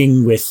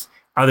competing with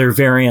other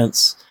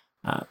variants,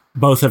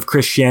 both of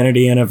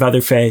Christianity and of other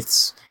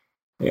faiths.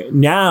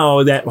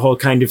 Now, that whole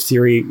kind of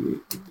theory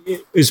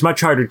is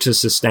much harder to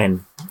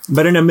sustain.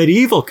 But in a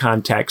medieval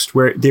context,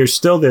 where there's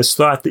still this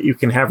thought that you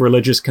can have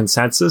religious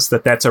consensus,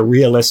 that's a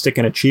realistic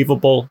and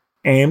achievable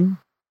aim,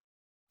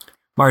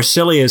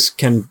 Marsilius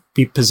can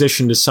be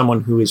positioned as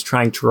someone who is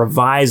trying to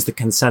revise the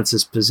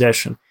consensus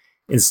position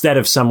instead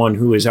of someone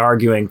who is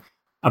arguing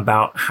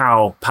about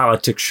how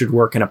politics should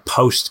work in a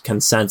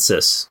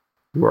post-consensus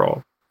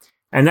world.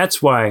 And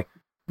that's why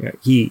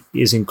he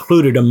is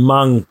included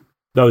among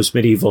those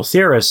medieval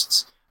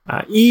theorists,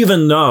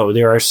 even though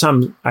there are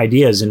some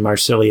ideas in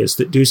Marsilius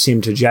that do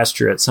seem to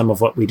gesture at some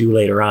of what we do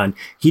later on.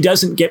 He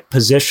doesn't get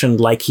positioned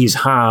like he's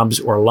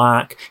Hobbes or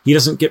Locke. He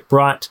doesn't get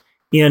brought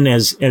in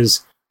as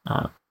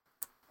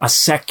a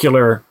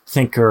secular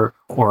thinker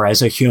or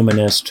as a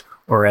humanist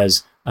or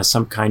as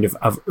some kind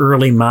of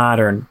early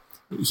modern.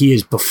 He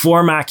is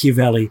before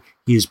Machiavelli,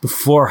 he is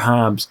before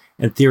Hobbes,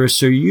 and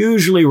theorists are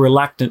usually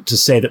reluctant to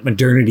say that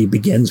modernity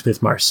begins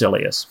with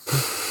Marsilius.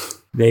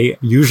 They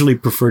usually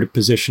prefer to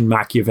position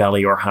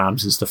Machiavelli or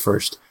Hobbes as the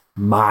first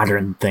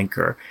modern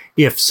thinker,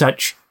 if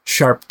such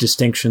sharp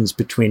distinctions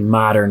between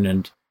modern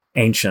and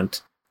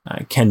ancient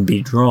can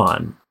be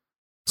drawn.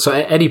 So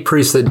any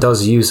priest that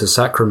does use a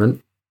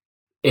sacrament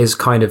is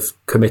kind of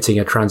committing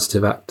a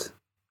transitive act.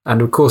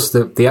 And of course,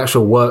 the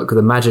actual work,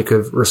 the magic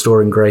of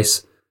restoring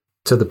grace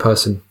to the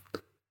person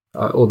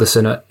or the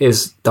sinner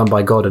is done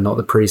by God and not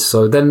the priest.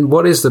 So then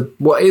what is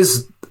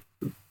the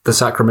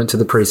sacrament to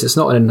the priest? It's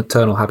not an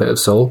internal habit of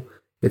soul.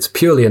 It's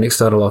purely an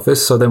external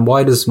office. So then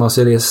why does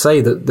Marsilius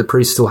say that the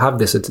priests still have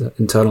this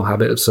internal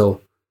habit of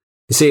soul?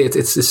 You see,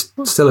 it's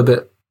still a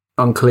bit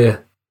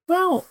unclear.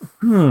 Well,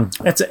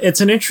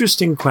 it's an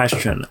interesting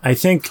question. I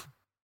think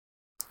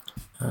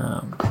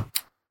I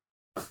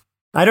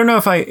don't know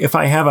if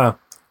I have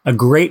a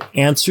great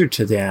answer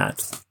to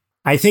that.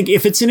 I think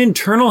if it's an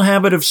internal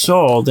habit of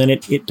soul, then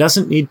it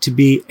doesn't need to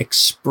be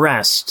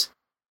expressed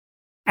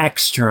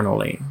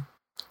externally.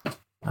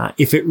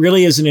 If it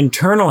really is an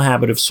internal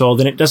habit of soul,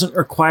 then it doesn't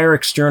require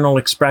external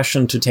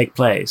expression to take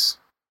place.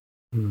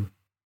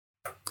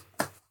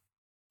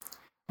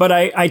 But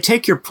I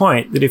take your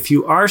point that if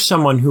you are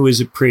someone who is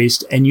a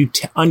priest and you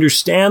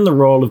understand the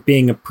role of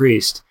being a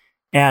priest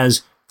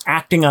as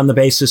acting on the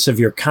basis of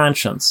your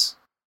conscience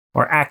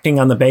or acting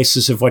on the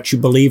basis of what you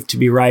believe to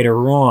be right or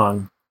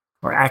wrong,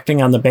 or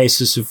acting on the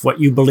basis of what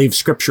you believe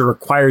Scripture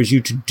requires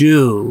you to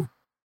do,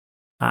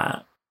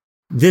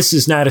 this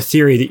is not a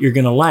theory that you're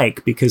going to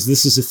like, because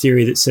this is a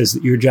theory that says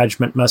that your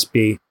judgment must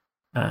be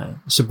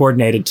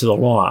subordinated to the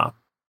law.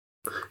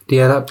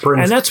 Yeah,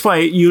 and that's why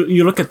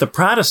you look at the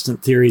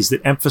Protestant theories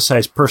that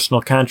emphasize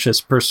personal conscience,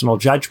 personal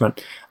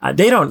judgment.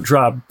 They don't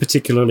draw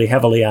particularly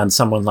heavily on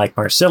someone like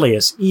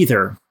Marsilius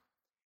either.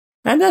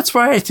 And that's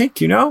why I think,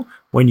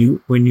 when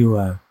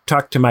you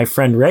talk to my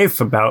friend Rafe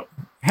about,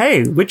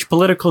 hey, which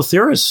political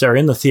theorists are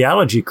in the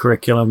theology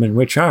curriculum and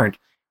which aren't,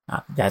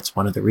 that's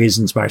one of the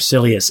reasons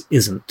Marsilius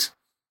isn't.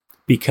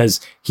 Because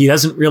he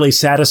doesn't really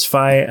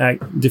satisfy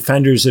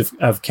defenders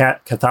of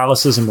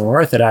Catholicism or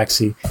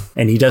orthodoxy,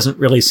 and he doesn't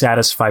really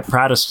satisfy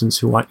Protestants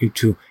who want you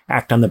to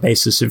act on the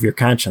basis of your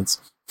conscience.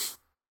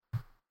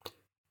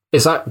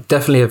 Is that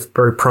definitely a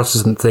very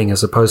Protestant thing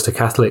as opposed to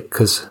Catholic?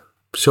 Because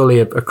surely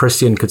a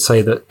Christian could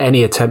say that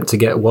any attempt to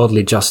get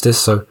worldly justice,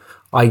 so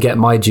I get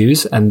my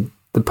dues, and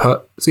the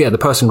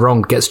person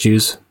wronged gets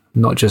dues,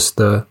 not just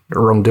the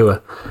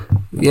wrongdoer.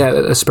 Yeah,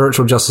 a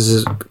spiritual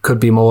justice could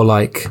be more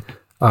like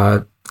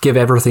give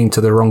everything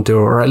to the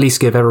wrongdoer, or at least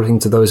give everything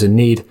to those in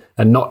need,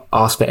 and not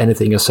ask for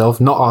anything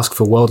yourself, not ask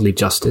for worldly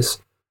justice.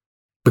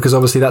 Because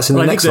obviously that's in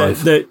the next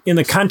life. In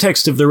the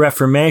context of the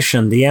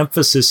Reformation, the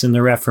emphasis in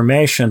the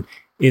Reformation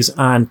is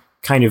on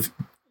kind of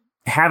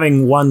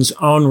having one's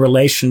own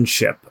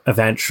relationship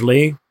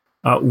eventually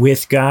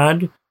with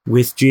God,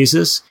 with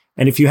Jesus.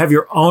 And if you have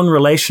your own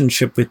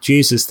relationship with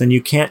Jesus, then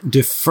you can't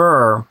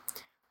defer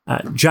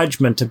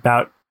judgment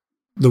about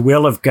the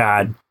will of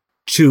God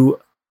to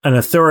an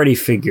authority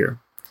figure.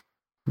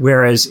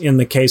 Whereas in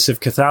the case of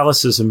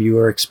Catholicism, you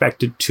are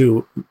expected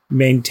to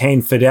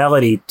maintain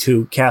fidelity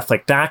to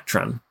Catholic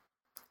doctrine.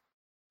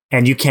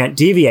 And you can't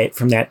deviate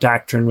from that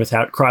doctrine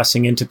without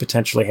crossing into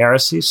potentially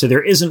heresy. So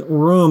there isn't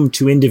room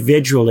to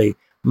individually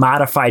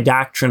modify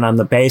doctrine on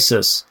the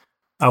basis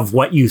of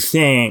what you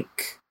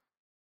think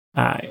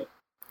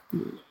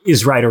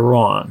is right or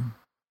wrong.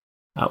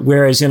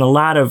 Whereas in a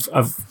lot of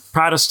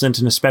Protestant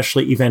and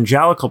especially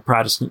evangelical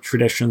Protestant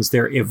traditions,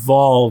 there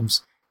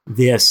evolves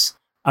this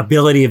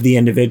ability of the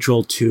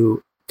individual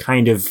to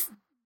kind of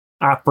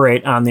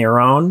operate on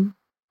their own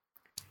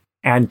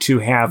and to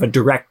have a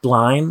direct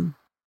line.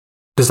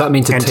 Does that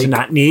mean to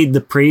not need the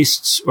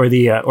priests or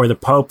the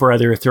Pope or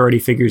other authority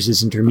figures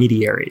as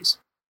intermediaries?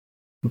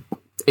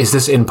 Is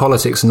this in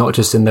politics, not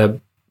just in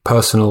their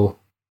personal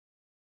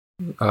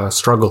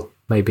struggle,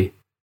 maybe?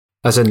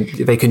 As in,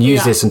 they can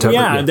use this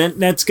interpret. Yeah, then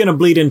that's going to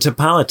bleed into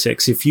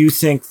politics. If you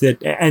think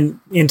that, and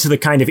into the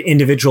kind of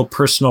individual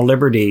personal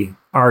liberty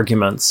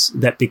arguments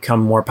that become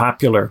more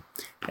popular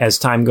as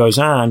time goes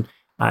on,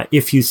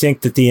 if you think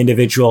that the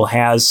individual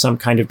has some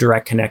kind of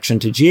direct connection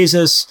to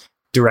Jesus,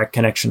 direct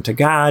connection to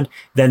God,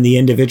 then the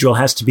individual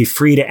has to be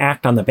free to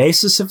act on the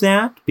basis of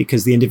that,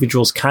 because the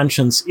individual's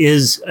conscience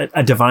is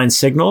a divine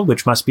signal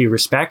which must be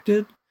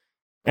respected.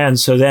 And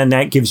so then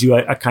that gives you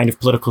a kind of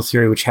political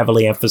theory which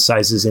heavily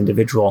emphasizes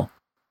individual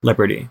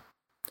liberty.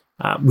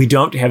 We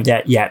don't have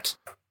that yet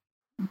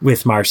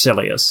with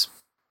Marsilius,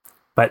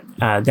 but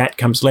that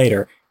comes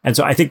later. And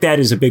so I think that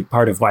is a big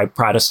part of why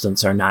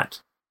Protestants are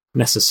not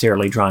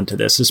necessarily drawn to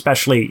this,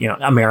 especially,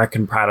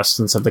 American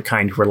Protestants of the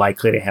kind who are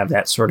likely to have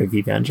that sort of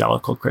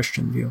evangelical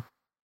Christian view.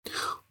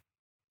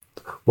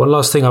 One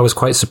last thing I was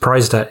quite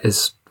surprised at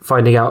is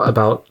finding out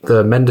about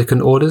the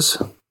mendicant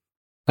orders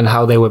and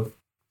how they were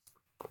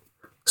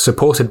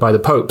supported by the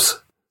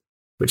popes,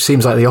 which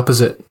seems like the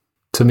opposite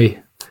to me.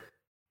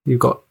 You've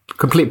got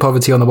complete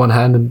poverty on the one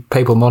hand and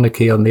papal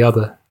monarchy on the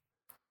other.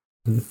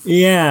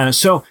 Yeah,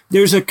 so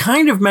there's a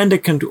kind of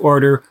mendicant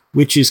order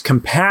which is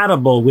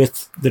compatible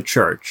with the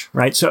church,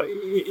 right? So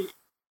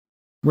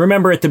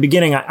remember at the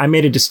beginning, I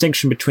made a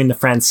distinction between the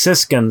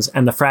Franciscans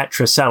and the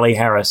Fratricelli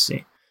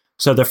heresy.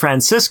 So the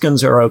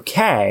Franciscans are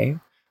okay.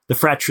 The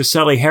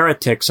Fratricelli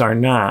heretics are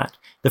not.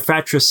 The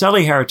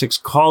Fratricelli heretics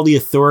call the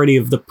authority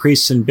of the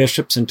priests and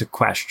bishops into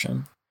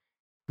question,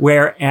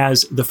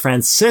 whereas the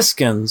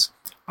Franciscans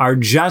are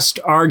just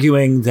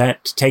arguing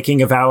that taking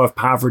a vow of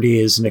poverty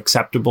is an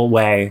acceptable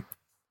way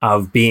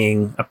of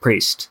being a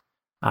priest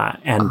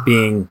and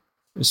being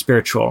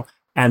spiritual,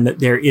 and that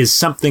there is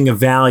something of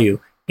value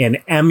in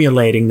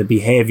emulating the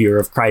behavior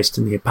of Christ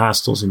and the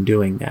apostles in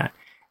doing that.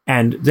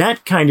 And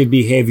that kind of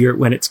behavior,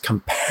 when it's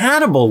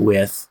compatible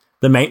with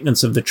the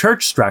maintenance of the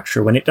church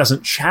structure, when it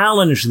doesn't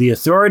challenge the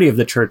authority of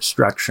the church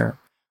structure,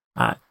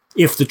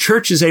 if the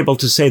church is able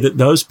to say that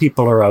those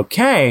people are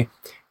okay,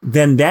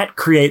 then that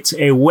creates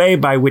a way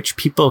by which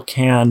people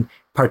can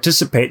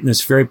participate in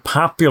this very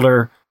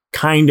popular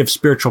kind of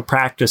spiritual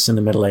practice in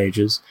the Middle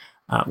Ages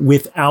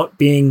without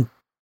being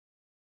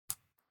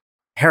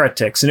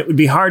heretics. And it would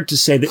be hard to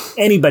say that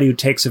anybody who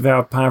takes a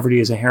vow of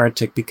poverty is a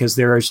heretic, because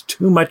there is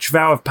too much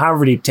vow of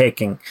poverty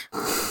taking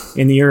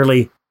in the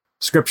early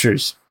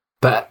scriptures.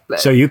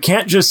 So you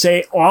can't just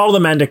say all the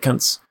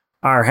mendicants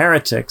are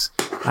heretics.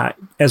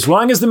 As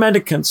long as the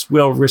mendicants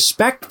will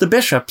respect the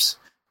bishops,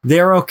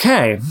 they're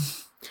okay.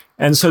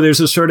 And so there's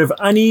a sort of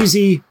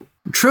uneasy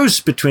truce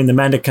between the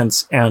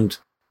mendicants and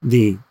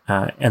the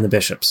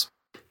bishops.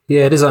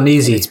 Yeah, it is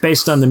uneasy. It's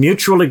based on the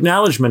mutual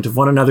acknowledgement of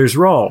one another's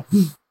role.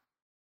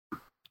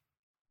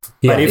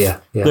 Yeah, but if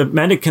the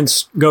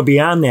mendicants go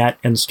beyond that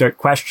and start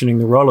questioning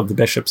the role of the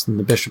bishops, then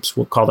the bishops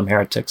will call them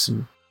heretics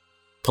and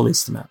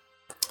police them out.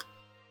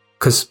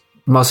 Because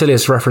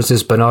Marsilius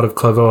references Bernard of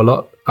Clairvaux a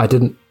lot. I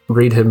didn't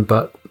read him,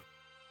 but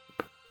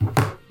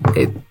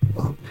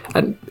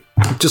and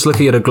just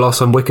looking at a gloss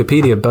on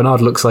Wikipedia,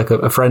 Bernard looks like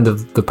a friend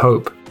of the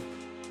Pope,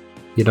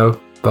 you know.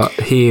 But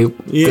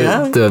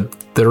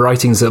the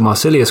writings that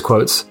Marsilius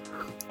quotes,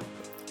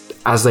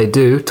 as they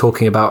do,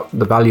 talking about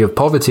the value of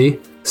poverty,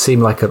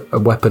 seem like a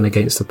weapon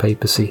against the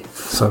papacy.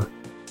 So,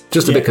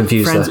 just a bit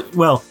confused there.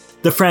 Well,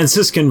 the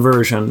Franciscan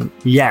version,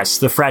 yes.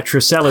 The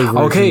Fratricelli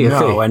version,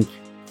 no. And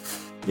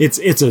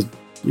it's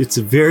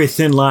a very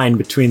thin line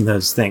between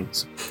those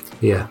things.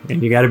 Yeah.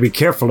 And you got to be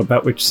careful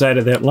about which side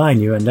of that line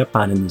you end up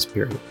on in this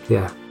period.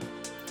 Yeah.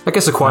 I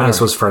guess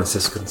Aquinas was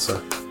Franciscan,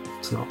 so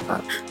it's not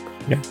that.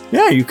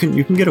 Yeah, you can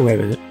get away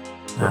with it,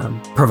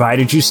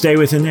 provided you stay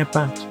within that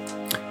bounds.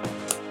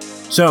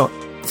 So,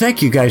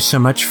 thank you guys so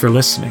much for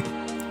listening,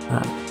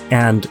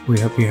 and we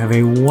hope you have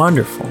a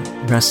wonderful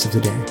rest of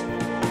the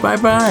day.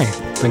 Bye-bye.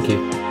 Thank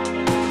you.